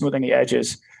smoothing the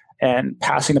edges and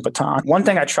passing the baton. One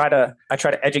thing I try to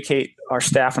educate our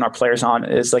staff and our players on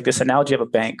is like this analogy of a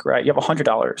bank, right? You have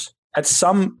 $100. At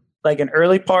some, like in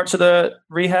early parts of the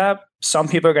rehab, some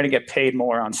people are going to get paid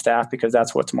more on staff because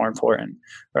that's what's more important,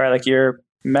 right? Like your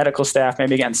medical staff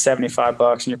maybe getting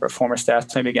 $75 and your performance staff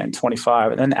maybe getting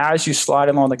 $25. And then as you slide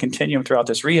along the continuum throughout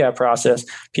this rehab process,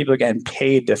 people are getting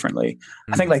paid differently.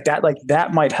 I think like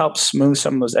that might help smooth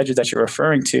some of those edges that you're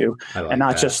referring to, and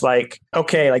not just like,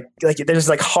 okay, like there's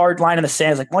like hard line in the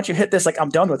sand. It's like, once you hit this, like I'm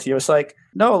done with you. It's like,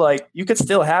 no, like you could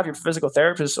still have your physical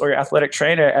therapist or your athletic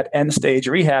trainer at end stage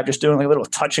rehab, just doing like little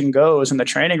touch and goes in the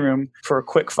training room for a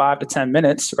quick 5 to 10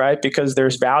 minutes, right? Because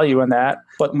there's value in that.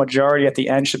 But majority at the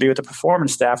end should be with the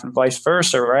performance staff and vice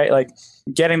versa, right? Like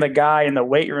getting the guy in the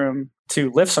weight room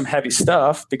to lift some heavy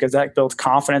stuff because that builds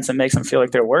confidence and makes them feel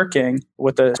like they're working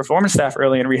with the performance staff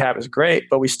early in rehab is great,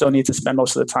 but we still need to spend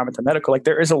most of the time at the medical. Like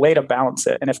there is a way to balance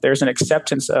it. And if there's an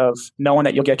acceptance of knowing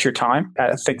that you'll get your time,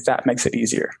 I think that makes it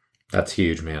easier. That's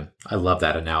huge, man. I love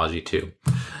that analogy too.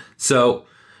 So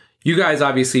you guys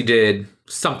obviously did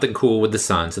something cool with the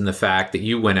Suns and the fact that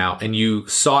you went out and you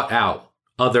sought out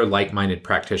other like-minded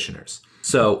practitioners.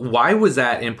 So why was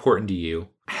that important to you?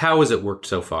 How has it worked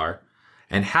so far?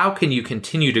 And how can you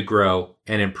continue to grow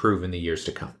and improve in the years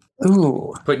to come?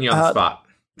 Ooh. Putting you on the spot.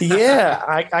 Yeah,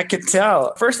 I could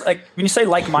tell. First, like when you say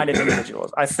like-minded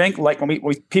individuals, I think like when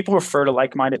we people refer to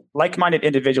like-minded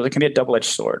individuals, it can be a double-edged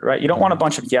sword, right? You don't want a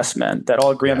bunch of yes men that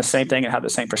all agree on the same thing and have the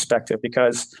same perspective,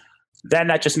 because then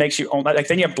that just makes you like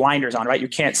then you have blinders on, right? You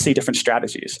can't see different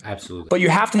strategies. Absolutely. But you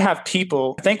have to have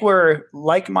people. I think we're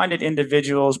like-minded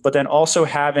individuals, but then also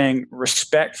having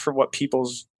respect for what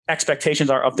people's expectations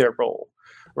are of their role,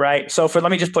 right? So let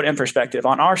me just put it in perspective.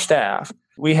 On our staff,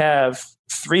 we have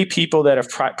 3 people that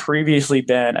have previously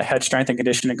been a head strength and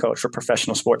conditioning coach for a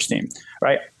professional sports team,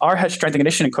 right? Our head strength and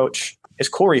conditioning coach is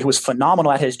Corey, who is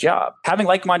phenomenal at his job. Having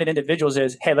like-minded individuals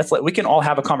is, hey, we can all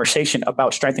have a conversation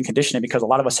about strength and conditioning because a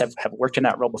lot of us have worked in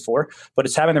that role before, but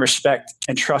it's having the respect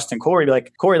and trust in Corey. Be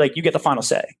like, Corey, like you get the final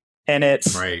say. And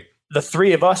it's the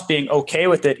 3 of us being okay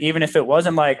with it, even if it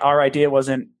wasn't like our idea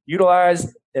wasn't utilized,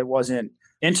 it wasn't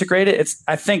integrated.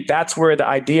 I think that's where the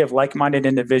idea of like-minded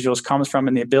individuals comes from,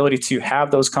 and the ability to have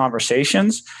those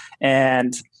conversations.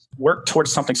 And work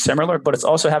towards something similar, but it's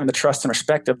also having the trust and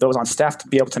respect of those on staff to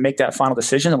be able to make that final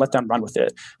decision and let them run with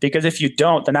it. Because if you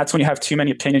don't, then that's when you have too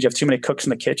many opinions, you have too many cooks in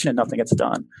the kitchen and nothing gets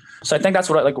done. So I think that's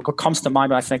what comes to mind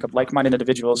when I think of like-minded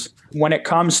individuals. When it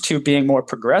comes to being more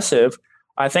progressive,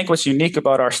 I think what's unique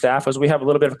about our staff is we have a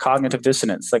little bit of cognitive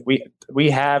dissonance. Like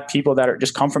we have people that are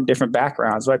just come from different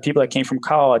backgrounds, right? People that came from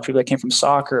college, people that came from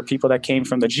soccer, people that came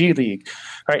from the G League,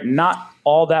 right? Not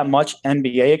all that much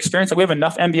NBA experience. Like we have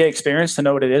enough NBA experience to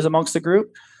know what it is amongst the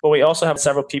group, but we also have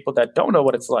several people that don't know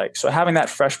what it's like. So having that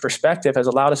fresh perspective has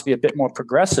allowed us to be a bit more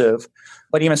progressive.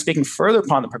 But even speaking further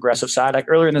upon the progressive side, like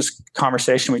earlier in this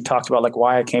conversation, we talked about like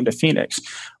why I came to Phoenix.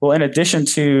 Well, in addition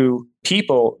to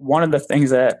people, one of the things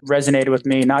that resonated with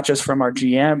me, not just from our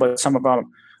GM, but some of our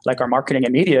like our marketing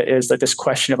and media, is like this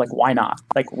question of like, why not?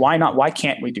 Like, why not? Why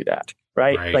can't we do that?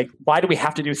 Right? Like, why do we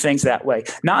have to do things that way?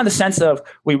 Not in the sense of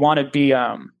we want to be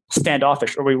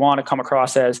standoffish or we want to come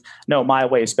across as, no, my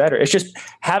way is better. It's just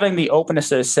having the openness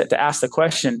to ask the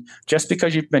question, just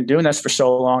because you've been doing this for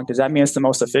so long, does that mean it's the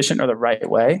most efficient or the right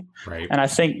way? Right. And I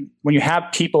think when you have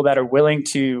people that are willing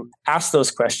to ask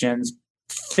those questions,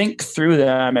 think through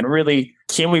them, and really,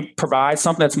 can we provide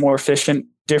something that's more efficient,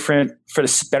 different, for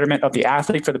the betterment of the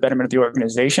athlete, for the betterment of the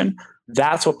organization?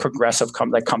 That's what progressive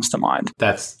comes to mind.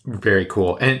 That's very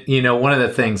cool. And one of the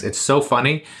things, it's so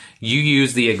funny, you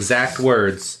use the exact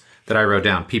words that I wrote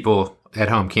down. People at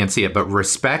home can't see it, but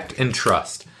respect and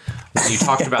trust. You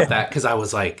talked about that because I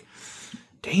was like,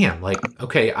 damn, like,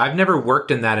 okay, I've never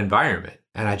worked in that environment.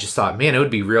 And I just thought, man, it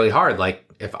would be really hard. Like,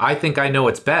 if I think I know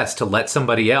it's best to let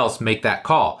somebody else make that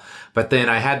call. But then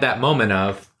I had that moment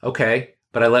of, okay,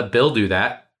 but I let Bill do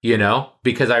that,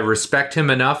 because I respect him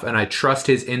enough and I trust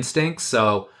his instincts.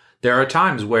 So there are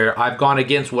times where I've gone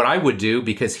against what I would do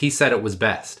because he said it was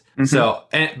best. Mm-hmm. So,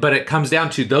 but it comes down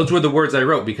to, those were the words I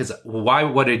wrote, because why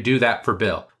would I do that for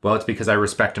Bill? Well, it's because I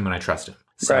respect him and I trust him.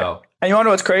 So, right. And you want to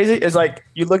know what's crazy is like,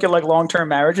 you look at like long-term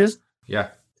marriages. Yeah.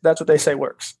 That's what they say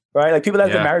works, right? Like people that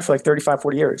have been married for like 35,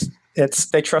 40 years,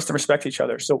 they trust and respect each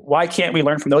other. So why can't we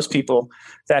learn from those people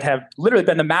that have literally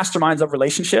been the masterminds of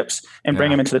relationships and bring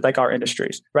them into our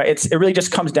industries, right? It really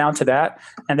just comes down to that.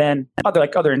 And then other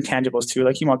intangibles too.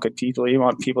 Like you want good people, you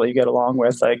want people you get along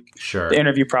with. Like the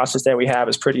interview process that we have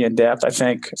is pretty in depth. I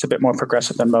think it's a bit more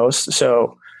progressive than most.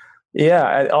 So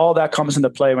yeah, all that comes into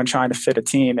play when trying to fit a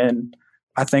team. And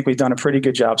I think we've done a pretty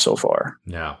good job so far.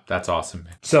 Yeah, that's awesome.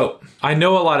 So I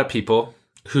know a lot of people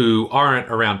who aren't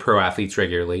around pro athletes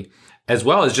regularly, as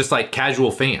well as just like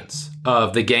casual fans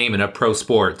of the game and of pro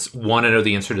sports, want to know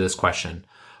the answer to this question.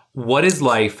 What is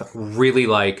life really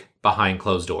like behind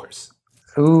closed doors?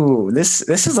 Ooh, this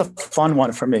is a fun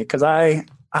one for me because I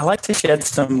like to shed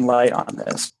some light on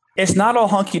this. It's not all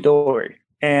hunky-dory,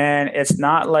 and it's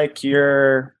not like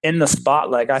you're in the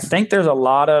spotlight. I think there's a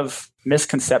lot of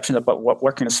misconceptions about what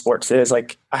working in sports is.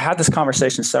 Like I had this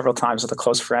conversation several times with a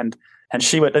close friend, and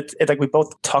she would like we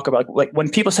both talk about like when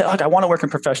people say, "Like I want to work in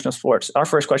professional sports." Our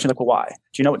first question is like, "Well, why?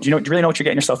 Do you really know what you're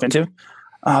getting yourself into?"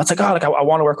 It's like, "Oh, like I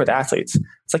want to work with athletes."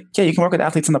 It's like, yeah, you can work with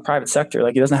athletes in the private sector.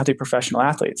 Like it doesn't have to be professional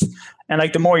athletes. And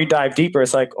like the more you dive deeper,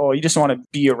 it's like, oh, you just want to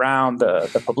be around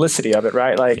the publicity of it,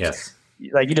 right? Like,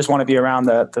 like you just want to be around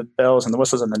the bells and the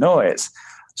whistles and the noise.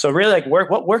 So really, like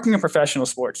what working in professional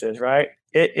sports is, right?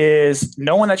 It is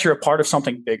knowing that you're a part of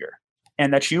something bigger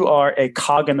and that you are a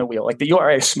cog in the wheel, like that you are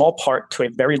a small part to a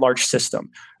very large system,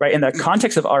 right? In the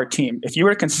context of our team, if you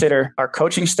were to consider our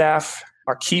coaching staff,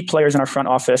 our key players in our front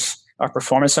office, our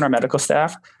performance and our medical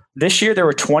staff, this year there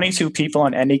were 22 people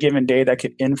on any given day that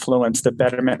could influence the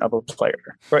betterment of a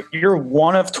player, right? You're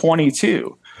one of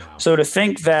 22. Wow. So to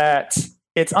think that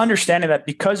it's understanding that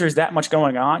because there's that much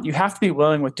going on, you have to be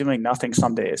willing with doing nothing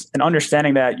some days, and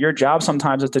understanding that your job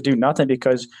sometimes is to do nothing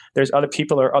because there's other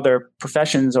people or other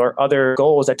professions or other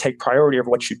goals that take priority over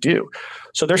what you do.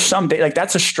 So there's some day, like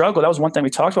that's a struggle. That was one thing we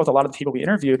talked about with a lot of the people we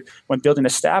interviewed when building the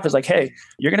staff is like, hey,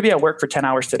 you're going to be at work for 10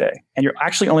 hours today, and you're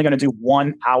actually only going to do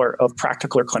 1 hour of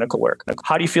practical or clinical work. Like,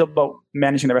 how do you feel about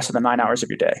managing the rest of the 9 hours of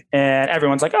your day? And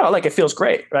everyone's like, oh, like it feels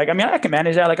great. Like, I mean, I can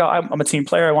manage that. Like, oh, I'm a team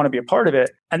player. I want to be a part of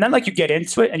it. And then like you get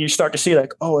into it and you start to see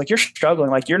like, oh, like you're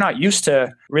struggling. Like you're not used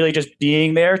to really just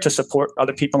being there to support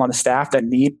other people on the staff that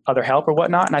need other help or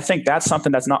whatnot. And I think that's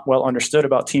something that's not well understood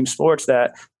about team sports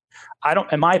that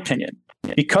in my opinion,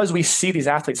 because we see these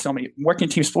athletes so many working in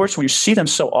team sports, when you see them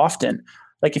so often,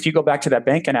 like if you go back to that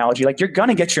bank analogy, like you're going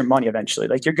to get your money eventually.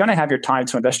 Like you're going to have your time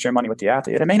to invest your money with the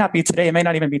athlete. It may not be today. It may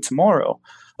not even be tomorrow,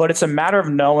 but it's a matter of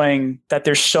knowing that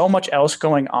there's so much else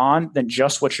going on than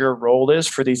just what your role is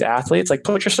for these athletes. Like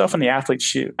put yourself in the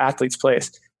athlete's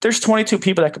place. There's 22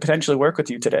 people that could potentially work with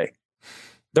you today.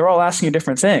 they're all asking you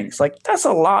different things. Like that's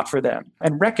a lot for them.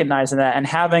 And recognizing that and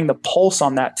having the pulse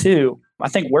on that too. I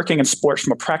think working in sports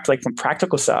from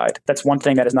practical side, that's one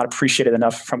thing that is not appreciated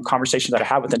enough from conversations that I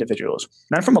have with individuals.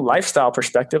 And then from a lifestyle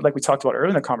perspective, like we talked about earlier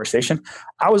in the conversation,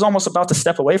 I was almost about to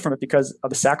step away from it because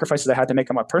of the sacrifices I had to make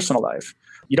in my personal life.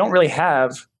 You don't really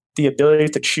have the ability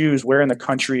to choose where in the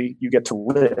country you get to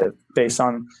live based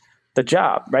on the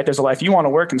job, right? There's a lot. If you want to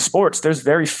work in sports, there's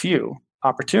very few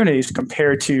opportunities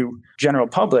compared to general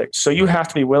public. So you have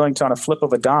to be willing to, on a flip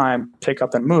of a dime, pick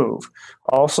up and move.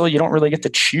 Also, you don't really get to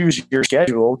choose your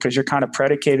schedule because you're kind of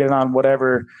predicated on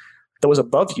whatever those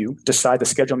above you decide the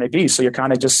schedule may be. So you're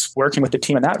kind of just working with the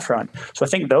team in that front. So I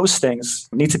think those things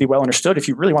need to be well understood. If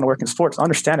you really want to work in sports,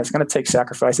 understand it's going to take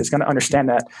sacrifice. It's going to understand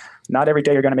that not every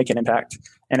day you're going to make an impact.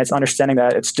 And it's understanding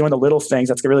that it's doing the little things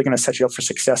that's really going to set you up for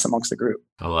success amongst the group.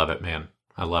 I love it, man.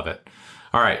 I love it.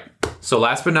 All right. So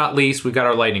last but not least, we've got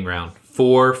our lightning round.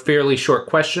 4 fairly short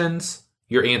questions.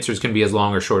 Your answers can be as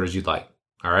long or short as you'd like.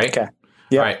 All right? Okay.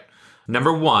 Yeah. All right.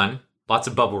 Number 1, lots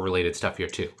of bubble related stuff here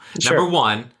too. Sure. Number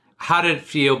 1, how did it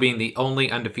feel being the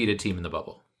only undefeated team in the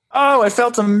bubble? Oh, it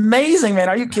felt amazing, man.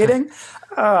 Are you kidding?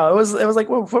 It was like,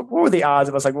 what were the odds?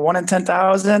 It was like 1 in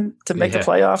 10,000 to make the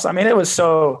playoffs. I mean, it was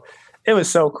so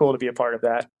cool to be a part of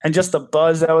that. And just the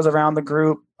buzz that was around the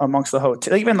group amongst the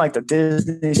hotel, even like the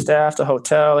Disney staff, the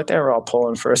hotel, like they were all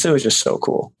pulling for us. It was just so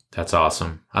cool. That's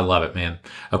awesome. I love it, man.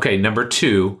 Okay. Number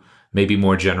 2, maybe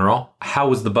more general. How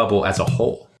was the bubble as a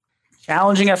whole?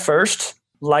 Challenging at first.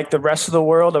 Like the rest of the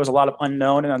world, there was a lot of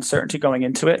unknown and uncertainty going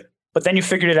into it. But then you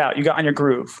figured it out. You got on your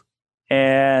groove.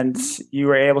 And you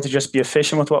were able to just be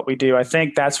efficient with what we do. I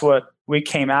think that's what we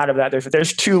came out of that.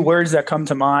 There's 2 words that come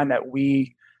to mind that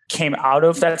we came out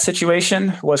of that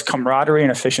situation was camaraderie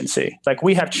and efficiency. Like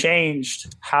we have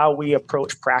changed how we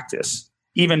approach practice,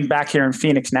 even back here in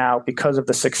Phoenix now, because of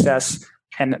the success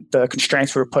and the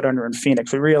constraints we were put under in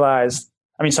Phoenix. In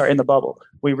the bubble,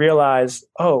 we realized,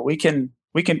 we can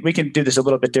do this a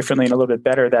little bit differently and a little bit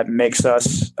better. That makes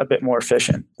us a bit more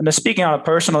efficient. And then speaking on a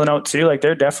personal note too, like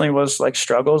there definitely was like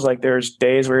struggles. Like there's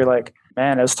days where you're like,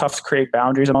 man, it's tough to create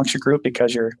boundaries amongst your group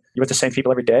because you're with the same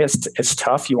people every day. It's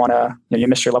tough. You want to, you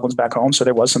miss your loved ones back home. So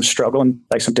there was some struggle and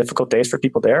like some difficult days for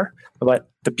people there. But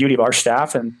the beauty of our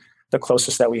staff and the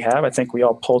closest that we have, I think we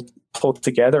all pulled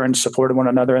together and supported one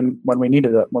another. And when we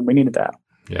needed that.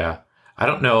 Yeah. I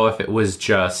don't know if it was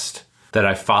just that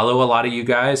I follow a lot of you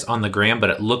guys on the gram, but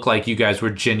it looked like you guys were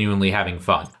genuinely having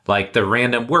fun. Like the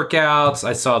random workouts,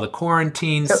 I saw the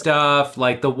quarantine stuff,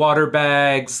 like the water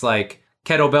bags, like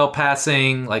kettlebell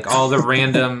passing, like all the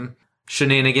random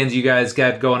shenanigans you guys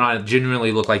got going on. It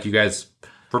genuinely looked like you guys,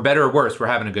 for better or worse, were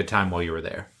having a good time while you were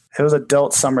there. It was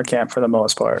adult summer camp for the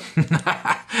most part.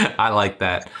 I like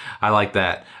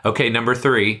that. Okay, number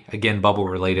 3, again, bubble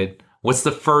related. What's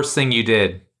the first thing you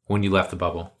did when you left the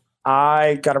bubble?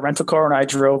 I got a rental car and I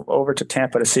drove over to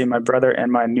Tampa to see my brother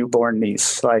and my newborn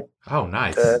niece. Like, oh,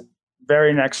 nice. The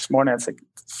very next morning, it's like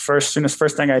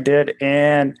first thing I did.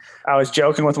 And I was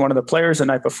joking with one of the players the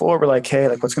night before. We're like, hey,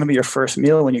 like, what's going to be your first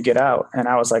meal when you get out? And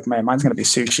I was like, man, mine's going to be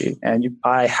sushi. And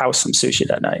I housed some sushi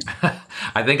that night.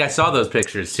 I think I saw those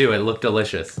pictures too. It looked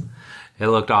delicious. It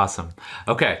looked awesome.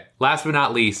 Okay. Last but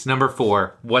not least, number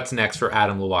 4, what's next for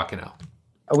Adam Lewakino?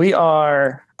 We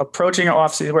are approaching an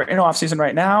off season. We're in off season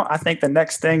right now. I think the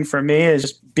next thing for me is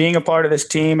just being a part of this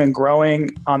team and growing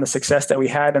on the success that we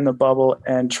had in the bubble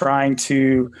and trying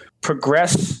to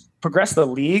progress the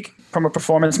league from a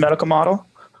performance medical model,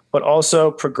 but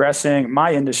also progressing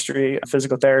my industry,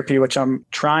 physical therapy, which I'm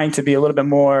trying to be a little bit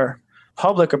more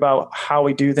public about how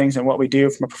we do things and what we do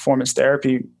from a performance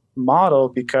therapy model,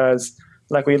 because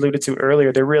like we alluded to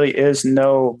earlier, there really is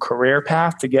no career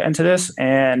path to get into this.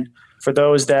 And for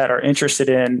those that are interested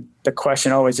in, the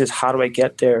question always is, how do I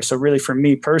get there? So really for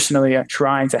me personally, I'm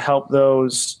trying to help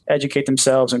those educate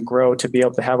themselves and grow to be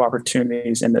able to have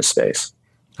opportunities in this space.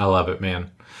 I love it, man.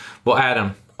 Well,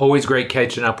 Adam, always great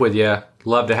catching up with you.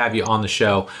 Love to have you on the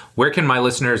show. Where can my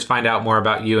listeners find out more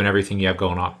about you and everything you have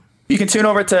going on? You can tune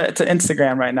over to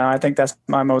Instagram right now. I think that's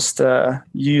my most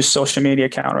used social media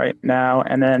account right now.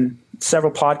 And then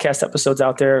several podcast episodes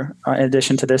out there in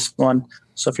addition to this one.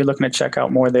 So if you're looking to check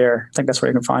out more there, I think that's where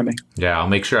you can find me. Yeah, I'll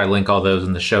make sure I link all those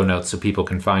in the show notes so people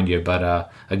can find you.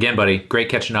 But again, buddy, great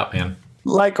catching up, man.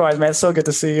 Likewise, man. It's so good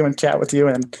to see you and chat with you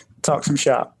and talk some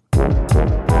shop.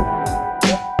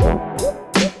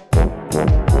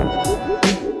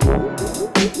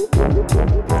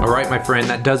 All right, my friend,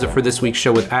 that does it for this week's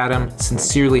show with Adam.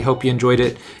 Sincerely hope you enjoyed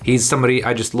it. He's somebody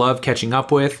I just love catching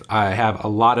up with. I have a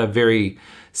lot of very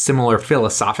similar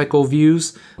philosophical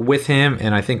views with him.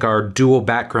 And I think our dual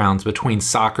backgrounds between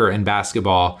soccer and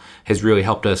basketball has really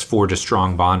helped us forge a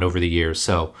strong bond over the years.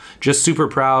 So just super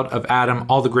proud of Adam,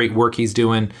 all the great work he's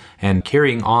doing and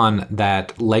carrying on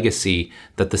that legacy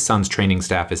that the Suns training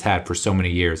staff has had for so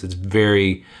many years. It's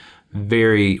very,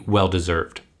 very well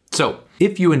deserved. So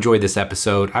if you enjoyed this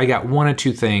episode, I got one or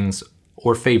two things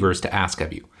or favors to ask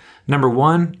of you. Number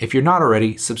one, if you're not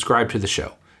already, subscribe to the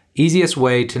show. Easiest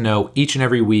way to know each and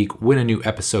every week when a new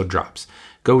episode drops.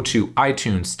 Go to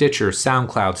iTunes, Stitcher,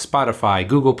 SoundCloud, Spotify,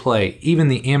 Google Play, even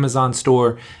the Amazon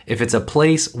store. If it's a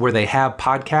place where they have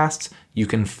podcasts, you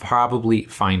can probably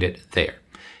find it there.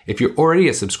 If you're already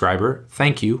a subscriber,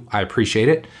 thank you. I appreciate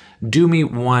it. Do me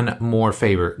one more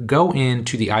favor. Go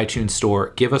into the iTunes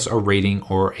store, give us a rating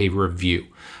or a review.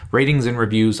 Ratings and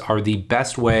reviews are the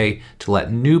best way to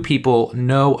let new people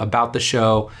know about the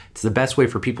show. It's the best way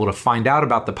for people to find out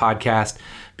about the podcast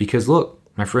because look,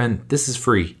 my friend, this is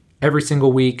free. Every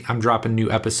single week, I'm dropping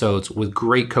new episodes with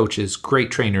great coaches,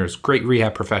 great trainers, great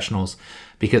rehab professionals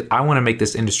because I want to make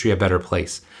this industry a better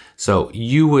place. So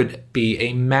you would be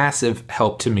a massive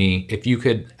help to me if you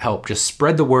could help just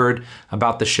spread the word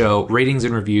about the show. Ratings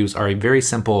and reviews are a very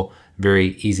simple,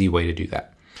 very easy way to do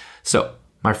that. So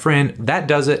my friend, that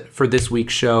does it for this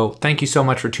week's show. Thank you so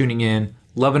much for tuning in.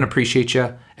 Love and appreciate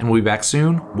you. And we'll be back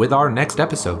soon with our next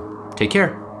episode. Take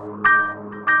care.